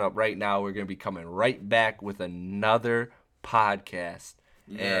Chris are showing up right now. We're gonna be coming right back with another podcast,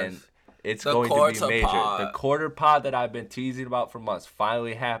 and it's going to be major. The quarter pod that I've been teasing about for months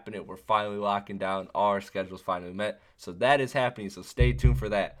finally happening. We're finally locking down. All our schedules finally met, so that is happening. So stay tuned for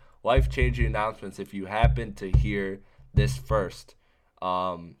that. Life-changing announcements. If you happen to hear this first,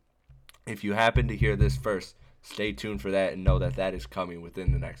 stay tuned for that and know that that is coming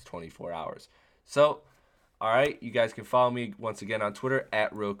within the next 24 hours. So, all right, you guys can follow me once again on Twitter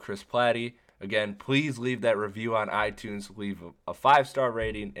at @RealChrisPlatty. Again, please leave that review on iTunes. Leave a 5-star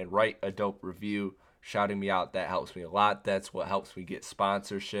rating and write a dope review shouting me out. That helps me a lot. That's what helps me get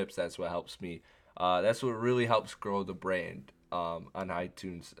sponsorships. That's what helps me. That's what really helps grow the brand on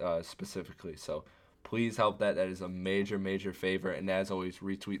iTunes specifically. So please help that. That is a major, major favor. And as always,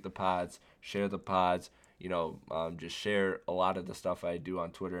 retweet the pods, share the pods. Just share a lot of the stuff I do on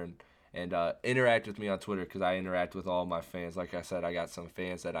Twitter and interact with me on Twitter because I interact with all my fans. Like I said, I got some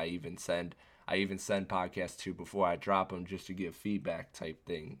fans that I even send podcasts to before I drop them just to give feedback type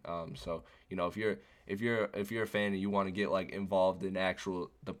thing. So if you're a fan and you want to get like involved in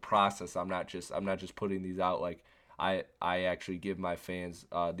the process, I'm not just putting these out. Like I actually give my fans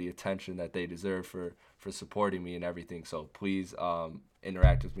the attention that they deserve for supporting me and everything. So please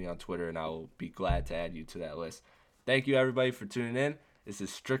interact with me on Twitter and I will be glad to add you to that list. Thank you everybody for tuning in. This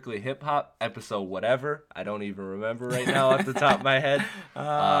is Strictly Hip Hop, episode whatever. I don't even remember right now off the top of my head.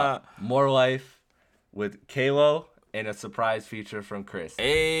 More Life with Calo and a surprise feature from Chris.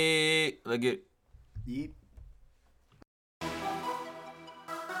 Hey, look at. Yeet.